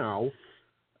now,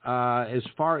 as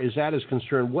far as that is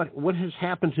concerned? What has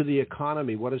happened to the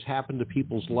economy? What has happened to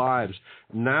people's lives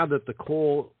now that the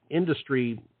coal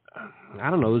industry? I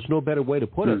don't know. There's no better way to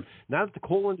put it. Now that the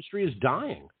coal industry is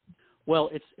dying. Well,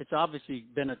 it's obviously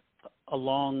been a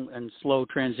long and slow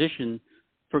transition.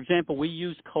 For example, we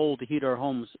used coal to heat our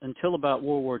homes until about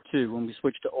World War II when we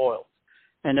switched to oil,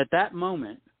 and at that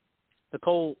moment,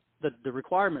 the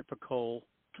requirement for coal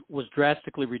was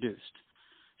drastically reduced.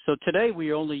 So today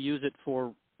we only use it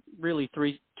for really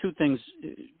two things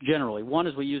generally. One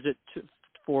is we use it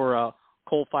for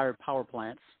coal-fired power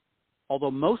plants,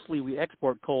 although mostly we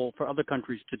export coal for other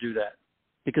countries to do that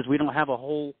because we don't have a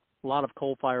whole lot of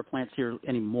coal-fired plants here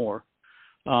anymore.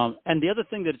 And the other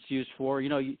thing that it's used for,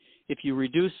 if you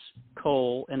reduce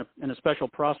coal in a special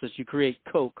process, you create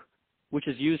coke, which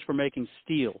is used for making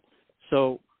steel.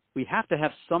 So we have to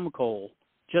have some coal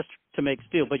just to make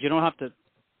steel, but you don't have to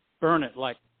burn it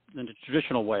like in the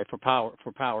traditional way for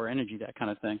power, energy, that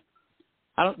kind of thing.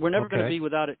 We're never going to be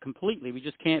without it completely. We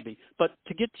just can't be. But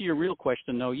to get to your real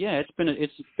question, though, it's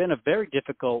been a very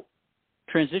difficult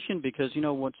transition because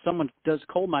when someone does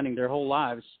coal mining their whole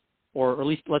lives, or at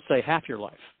least let's say half your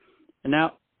life, and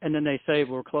then they say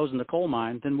we're closing the coal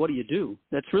mine, then what do you do?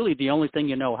 That's really the only thing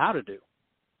you know how to do.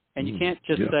 And you can't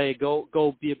just say go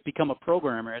become a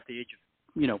programmer at the age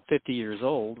of 50 years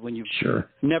old when you've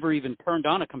never even turned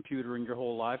on a computer in your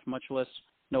whole life, much less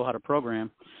know how to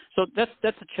program. So that's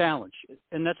a challenge,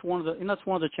 and that's one of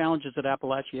the challenges that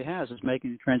Appalachia has is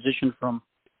making the transition from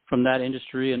that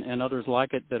industry and others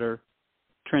like it that are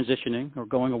transitioning or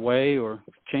going away or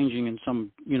changing in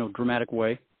some dramatic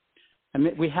way. And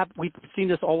we've seen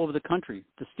this all over the country.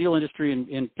 The steel industry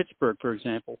in Pittsburgh, for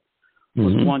example,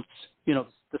 was once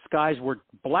the skies were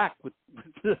black with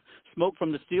the smoke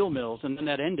from the steel mills, and then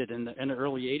that ended in the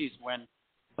early 80s when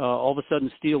all of a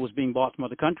sudden steel was being bought from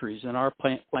other countries, and our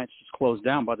plants just closed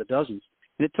down by the dozens.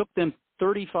 And it took them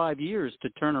 35 years to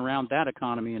turn around that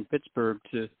economy in Pittsburgh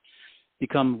to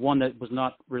become one that was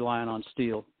not reliant on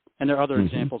steel. And there are other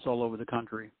examples all over the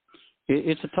country.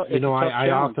 It's a tough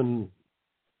challenge.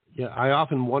 I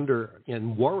often wonder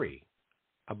and worry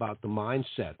about the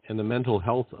mindset and the mental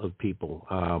health of people.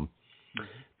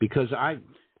 Because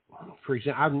for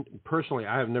example,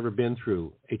 I have never been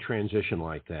through a transition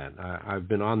like that. I've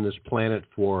been on this planet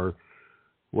for,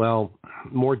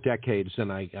 more decades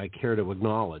than I care to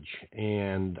acknowledge.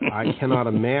 And I cannot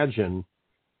imagine,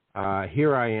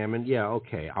 here I am, and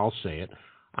I'll say it,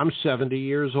 I'm 70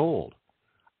 years old.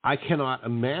 I cannot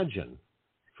imagine,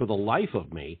 for the life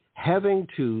of me, having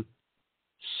to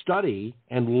study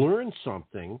and learn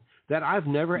something that I've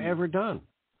never, ever done.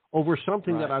 Over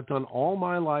something that I've done all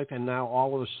my life, and now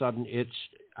all of a sudden it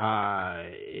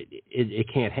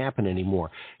can't happen anymore.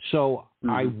 So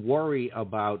I worry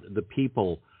about the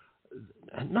people,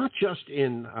 not just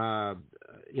in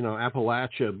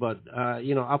Appalachia, but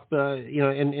up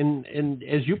and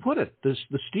as you put it, the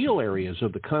steel areas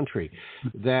of the country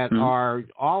that are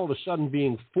all of a sudden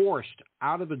being forced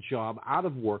out of a job, out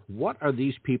of work. What are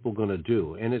these people going to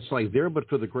do? And it's like, there but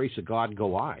for the grace of God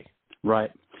go I.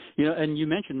 Right. And you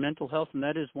mentioned mental health, and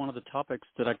that is one of the topics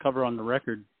that I cover on the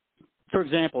record. For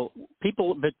example,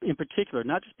 people, but in particular,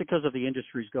 not just because of the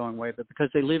industries going away, but because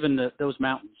they live in those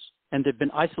mountains, and they've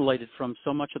been isolated from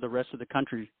so much of the rest of the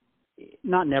country,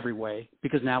 not in every way,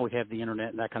 because now we have the internet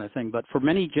and that kind of thing, but for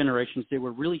many generations, they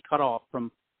were really cut off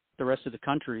from the rest of the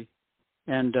country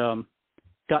and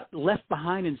got left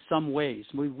behind in some ways.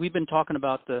 We've been talking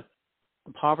about the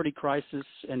poverty crisis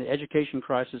and the education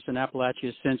crisis in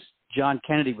Appalachia since John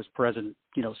Kennedy was president,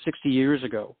 60 years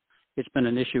ago. It's been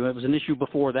an issue. It was an issue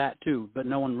before that, too, but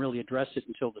no one really addressed it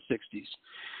until the 60s.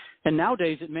 And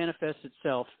nowadays it manifests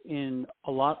itself in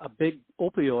a big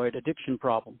opioid addiction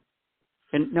problem.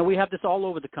 And now we have this all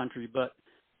over the country, but,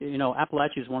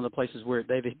 Appalachia is one of the places where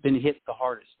they've been hit the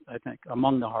hardest, I think,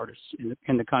 among the hardest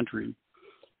in the country.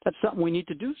 that's something we need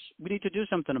to do. We need to do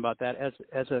something about that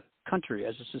as a country,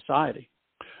 as a society.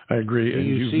 I agree. Do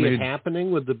you see it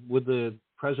happening with the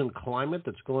present climate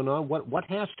that's going on? What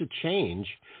has to change?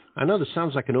 I know this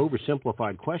sounds like an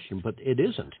oversimplified question, but it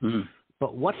isn't. Mm.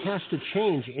 But what has to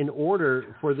change in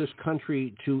order for this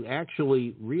country to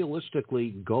actually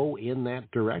realistically go in that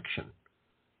direction?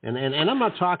 And I'm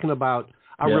not talking about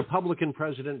a Republican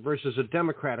president versus a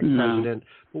Democratic president.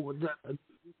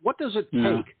 What does it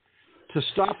take to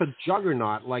stop a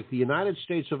juggernaut like the United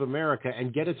States of America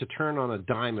and get it to turn on a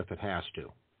dime if it has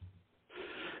to?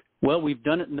 Well, we've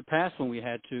done it in the past when we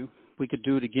had to. We could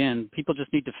do it again. People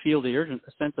just need to feel a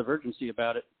sense of urgency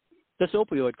about it. This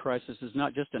opioid crisis is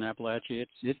not just in Appalachia;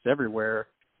 it's everywhere.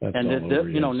 That's and all over,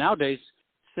 you know, nowadays,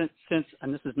 since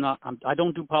and this is not, I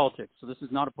don't do politics, so this is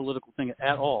not a political thing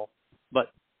at all.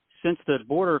 But since the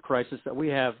border crisis that we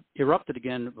have erupted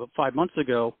again about 5 months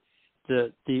ago,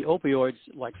 the opioids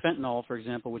like fentanyl, for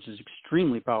example, which is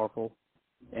extremely powerful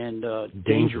and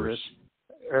dangerous,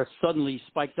 are suddenly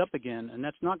spiked up again, and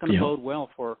that's not going to bode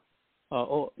well for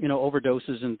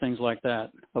overdoses and things like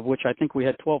that, of which I think we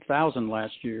had 12,000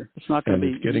 last year. It's not going to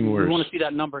be getting worse. We want to see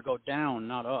that number go down,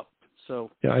 not up. So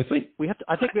I think we have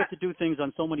to do things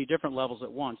on so many different levels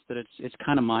at once that it's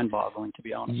kind of mind-boggling, to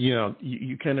be honest. Yeah,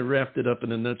 you kind of wrapped it up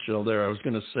in a nutshell there. I was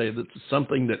going to say that it's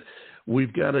something that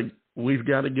we've got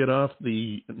to get off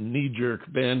the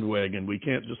knee-jerk bandwagon. We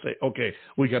can't just say, okay,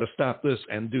 we got to stop this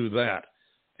and do that.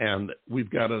 And we've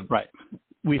got to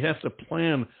we have to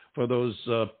plan for those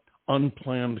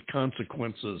unplanned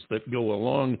consequences that go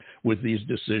along with these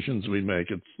decisions we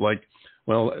make. It's like,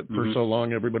 well, for so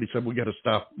long everybody said we got to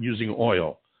stop using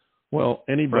oil. Well,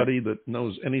 anybody that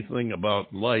knows anything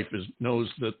about life knows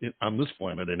that on this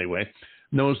planet anyway,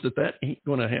 knows that ain't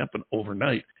going to happen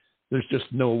overnight. There's just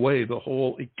no way. The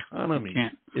whole economy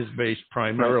is based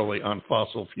primarily on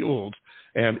fossil fuels.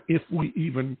 And if we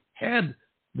even had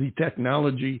the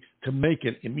technology to make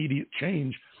an immediate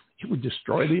change, it would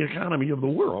destroy the economy of the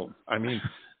world. I mean,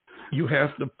 you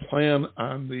have to plan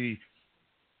on the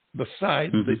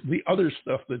side, the other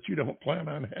stuff that you don't plan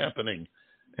on happening.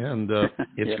 And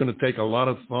it's going to take a lot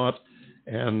of thought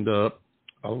and a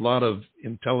lot of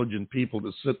intelligent people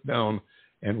to sit down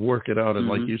and work it out. And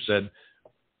like you said,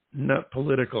 not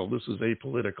political. This is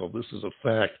apolitical. This is a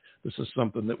fact. This is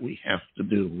something that we have to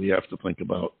do. We have to think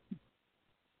about.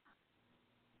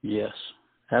 Yes,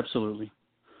 absolutely.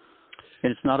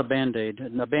 And it's not a Band-Aid.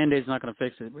 And a Band-Aid's not going to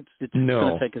fix it. It's going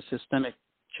to take a systemic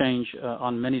change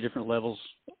on many different levels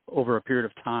over a period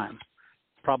of time,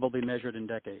 probably measured in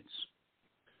decades.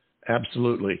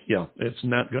 Absolutely, yeah. It's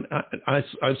not going to.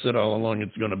 I've said all along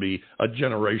it's going to be a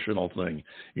generational thing.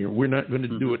 We're not going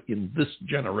to do it in this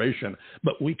generation,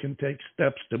 but we can take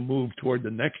steps to move toward the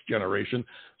next generation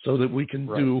so that we can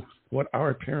do what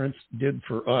our parents did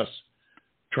for us.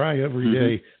 Try every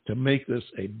day to make this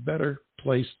a better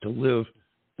place to live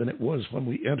than it was when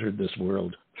we entered this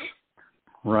world.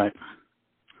 Right.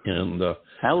 And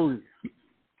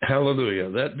hallelujah.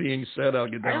 That being said, I'll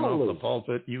get down off the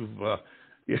pulpit. You've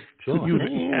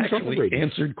actually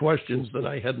answered questions that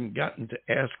I hadn't gotten to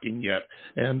asking yet,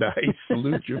 and I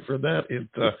salute you for that.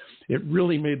 It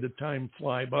really made the time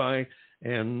fly by.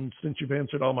 And since you've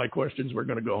answered all my questions, we're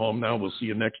going to go home now. We'll see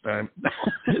you next time.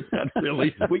 Not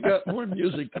really. We got more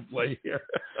music to play here.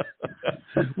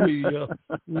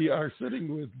 We are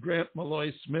sitting with Grant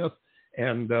Maloy Smith,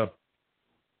 and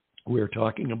we're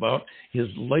talking about his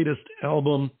latest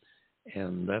album,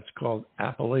 and that's called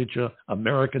Appalachia,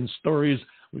 American Stories.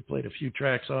 We played a few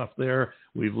tracks off there.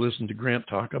 We've listened to Grant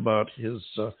talk about his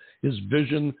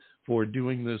vision for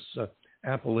doing this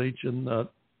Appalachian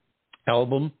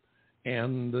album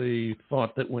and the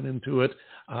thought that went into it.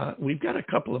 We've got a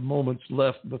couple of moments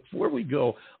left. Before we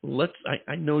go,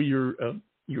 I know you're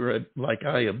like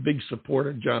a big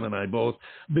supporter, John and I both,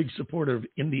 big supporter of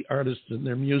indie artists and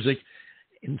their music.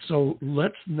 And so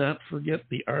let's not forget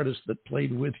the artists that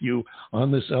played with you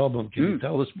on this album. Can you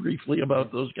tell us briefly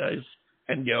about those guys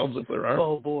and gals, if there are?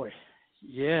 Oh, boy.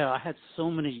 Yeah, I had so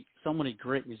many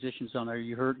great musicians on there.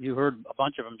 You heard a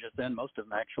bunch of them just then, most of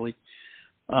them actually.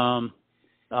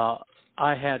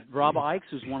 I had Rob Ickes,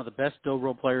 who's one of the best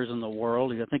dobro players in the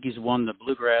world. I think he's won the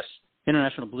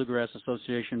International Bluegrass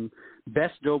Association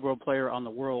Best Dobro Player on the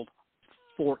World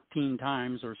 14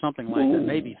 times or something like that,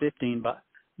 maybe 15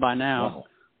 by now.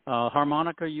 Wow.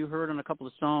 Harmonica, you heard on a couple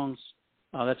of songs.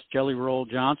 That's Jelly Roll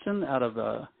Johnson out of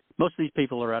most of these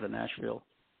people are out of Nashville.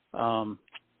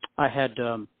 I had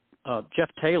Jeff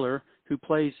Taylor, who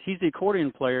plays. He's the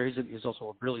accordion player. He's also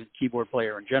a brilliant keyboard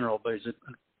player in general, but he's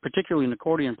particularly an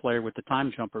accordion player with the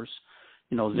Time Jumpers.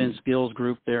 Vince Gill's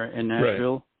group there in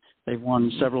Nashville. Right. They've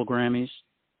won several Grammys.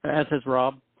 as has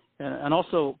Rob, and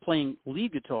also playing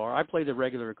lead guitar. I play the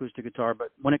regular acoustic guitar, but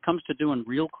when it comes to doing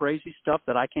real crazy stuff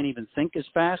that I can't even think as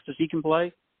fast as he can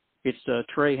play, it's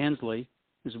Trey Hensley,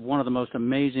 who's one of the most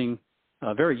amazing,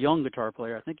 very young guitar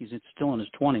player. I think he's still in his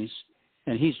 20s,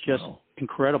 and he's just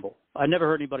incredible. I never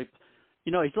heard anybody,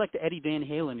 he's like the Eddie Van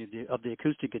Halen of the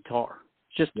acoustic guitar.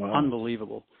 Just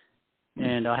unbelievable.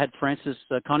 And I had Francis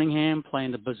Cunningham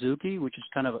playing the bouzouki, which is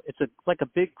like a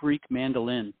big Greek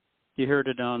mandolin. You heard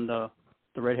it on the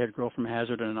Redhead Girl from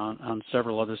Hazard and on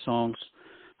several other songs.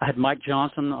 I had Mike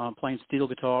Johnson playing steel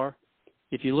guitar.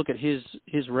 If you look at his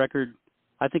record,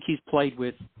 I think he's played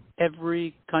with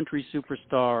every country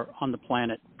superstar on the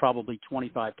planet probably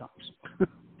 25 times.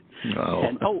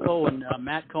 And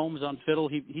Matt Combs on fiddle.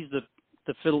 He's the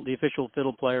official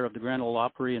fiddle player of the Grand Ole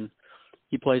Opry, and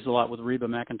he plays a lot with Reba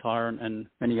McEntire and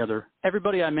many other.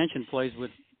 Everybody I mentioned plays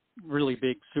with really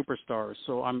big superstars.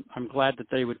 So I'm glad that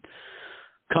they would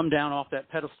come down off that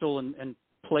pedestal and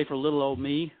play for little old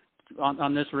me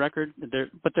on this record.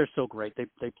 But they're so great.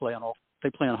 They play on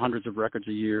hundreds of records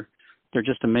a year. They're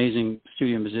just amazing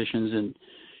studio musicians and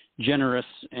generous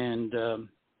and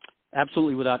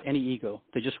absolutely without any ego.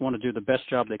 They just want to do the best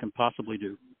job they can possibly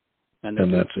do. And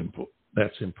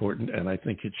that's important, and I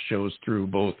think it shows through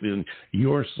both in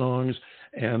your songs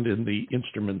and in the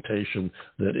instrumentation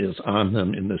that is on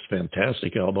them in this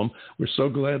fantastic album. We're so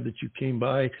glad that you came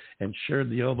by and shared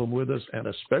the album with us, and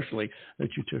especially that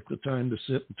you took the time to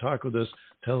sit and talk with us,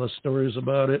 tell us stories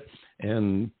about it,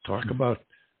 and talk about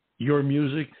your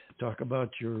music, talk about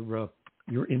your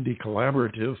indie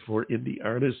collaborative for indie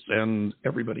artists and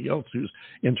everybody else who's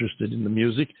interested in the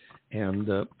music. And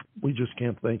we just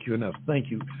can't thank you enough.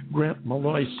 Thank you, Grant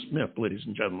Maloy Smith, ladies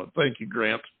and gentlemen. Thank you,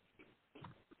 Grant.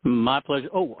 My pleasure.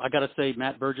 Oh, I got to say,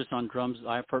 Matt Burgess on drums.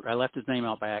 I left his name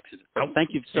out by accident.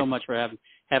 Thank you so much for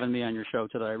having me on your show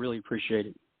today. I really appreciate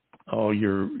it. Oh,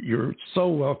 you're so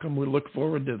welcome. We look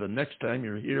forward to the next time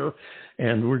you're here,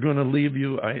 and we're going to leave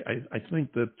you. I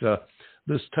think that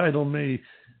this title may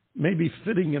be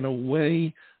fitting in a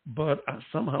way, but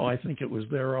somehow I think it was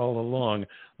there all along.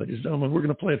 Ladies and gentlemen, we're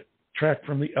going to play a track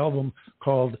from the album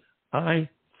called I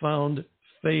Found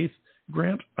Faith.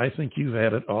 Grant, I think you've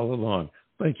had it all along.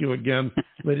 Thank you again,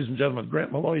 ladies and gentlemen.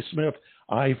 Grant Maloy Smith,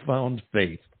 I Found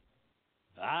Faith.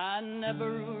 I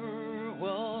never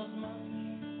was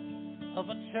much of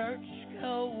a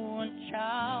church-going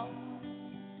child.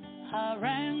 I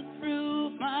ran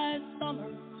through my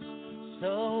summers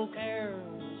so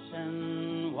careless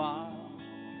and wild.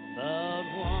 But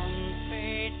one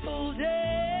fateful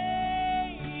day,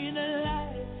 the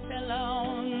light fell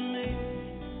on me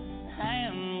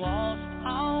and washed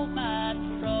all my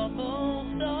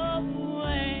troubles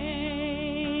away.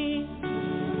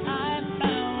 I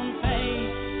found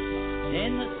faith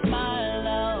in the smile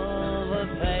of a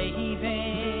baby.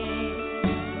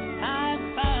 I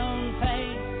found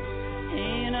faith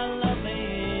in a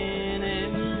loving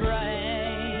embrace.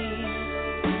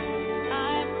 I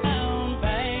found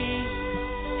faith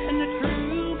in the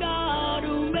true God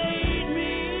who made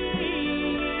me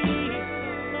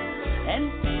and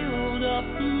filled up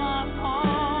my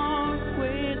heart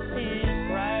with His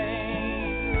grace.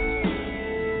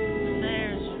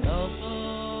 There's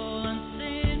trouble and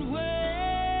sin where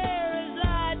His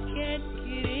light can't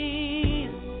get in,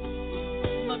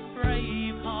 but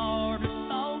brave-hearted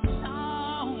folks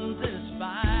on this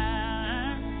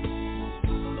fire.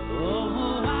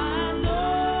 Oh, I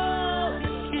know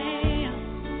He can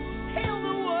heal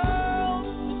the world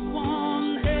with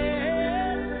one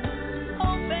hand.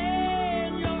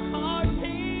 Open your heart,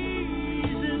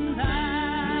 please, and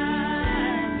mine.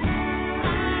 I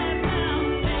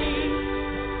found faith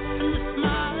in the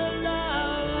smile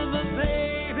of a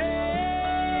baby.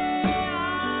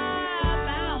 I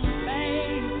found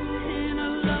faith in a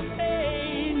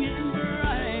loving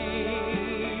embrace.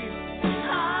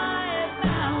 I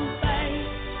found faith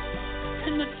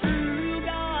in the true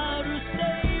God who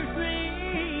saves me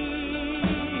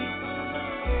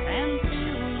and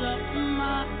fills up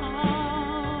my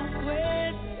heart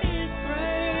with His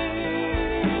grace.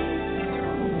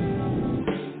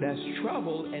 There's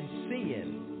trouble and sin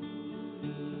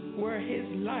where His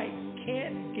light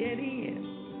can't get in.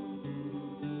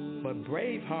 But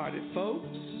brave-hearted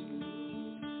folks,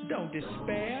 don't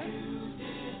despair.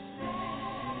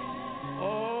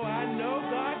 Oh, I know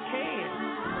God can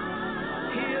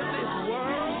heal this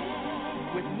world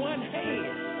with one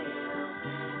hand.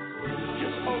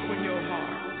 Just open your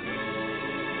heart.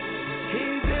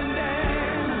 He's in there.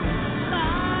 I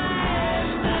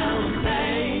found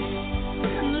faith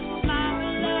in the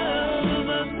smile of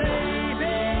a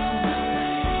baby.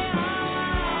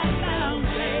 I found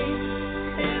faith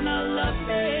in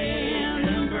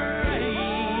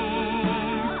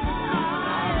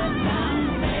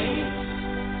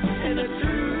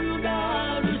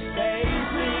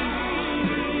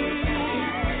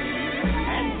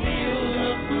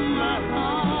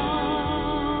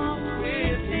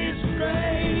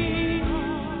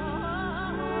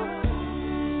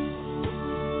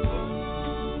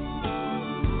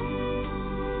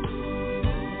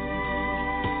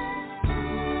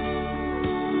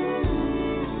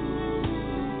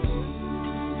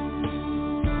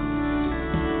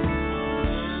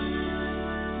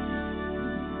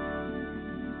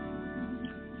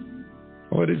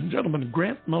ladies and gentlemen,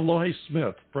 Grant Maloy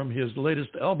Smith from his latest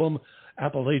album,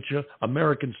 Appalachia,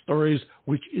 American Stories,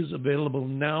 which is available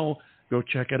now. Go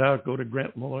check it out. Go to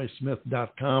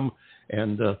grantmaloysmith.com.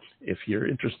 And if you're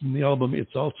interested in the album,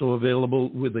 it's also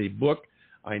available with a book.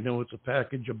 I know it's a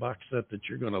package, a box set that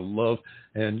you're going to love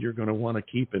and you're going to want to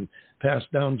keep and pass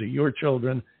down to your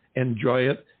children. Enjoy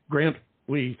it. Grant,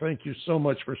 we thank you so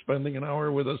much for spending an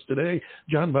hour with us today.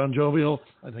 John Bon Jovial,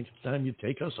 I think it's time you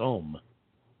take us home.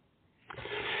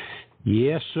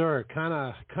 Yes, sir. Kind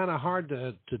of hard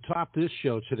to top this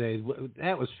show today.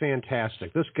 That was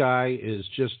fantastic. This guy is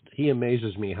just, he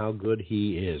amazes me how good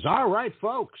he is. All right,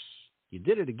 folks. You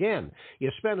did it again. You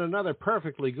spent another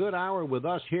perfectly good hour with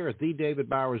us here at the David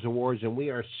Bowers Awards, and we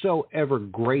are so ever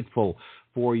grateful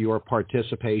for your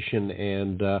participation,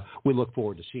 and we look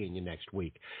forward to seeing you next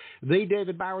week. The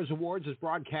David Bowers Awards is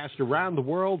broadcast around the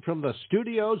world from the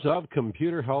studios of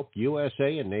Computer Help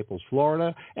USA in Naples,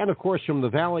 Florida, and, of course, from the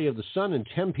Valley of the Sun in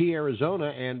Tempe, Arizona,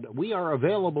 and we are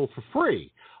available for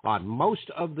free on most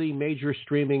of the major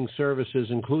streaming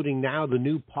services, including now the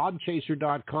new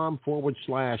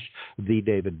podchaser.com/The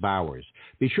David Bowers.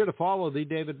 Be sure to follow the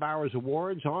David Bowers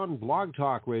Awards on Blog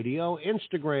Talk Radio,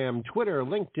 Instagram, Twitter,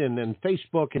 LinkedIn, and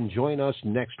Facebook, and join us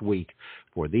next week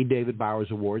for the David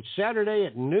Bowers Awards, Saturday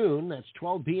at noon. That's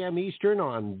 12 p.m. Eastern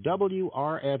on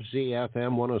WRFZ-FM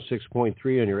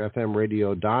 106.3 on your FM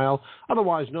radio dial,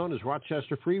 otherwise known as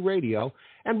Rochester Free Radio,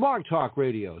 and Blog Talk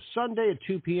Radio, Sunday at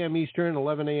 2 p.m. Eastern,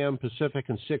 11 a.m. Pacific,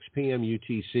 and 6 p.m.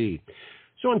 UTC.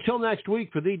 So until next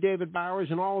week, for the David Bowers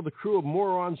and all of the crew of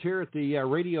morons here at the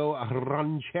Radio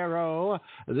Ranchero,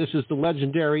 this is the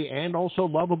legendary and also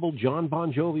lovable John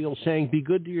Bon Jovial saying, be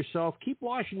good to yourself, keep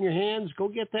washing your hands, go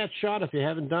get that shot if you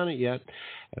haven't done it yet,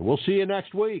 and we'll see you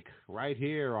next week right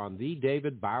here on the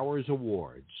David Bowers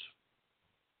Awards.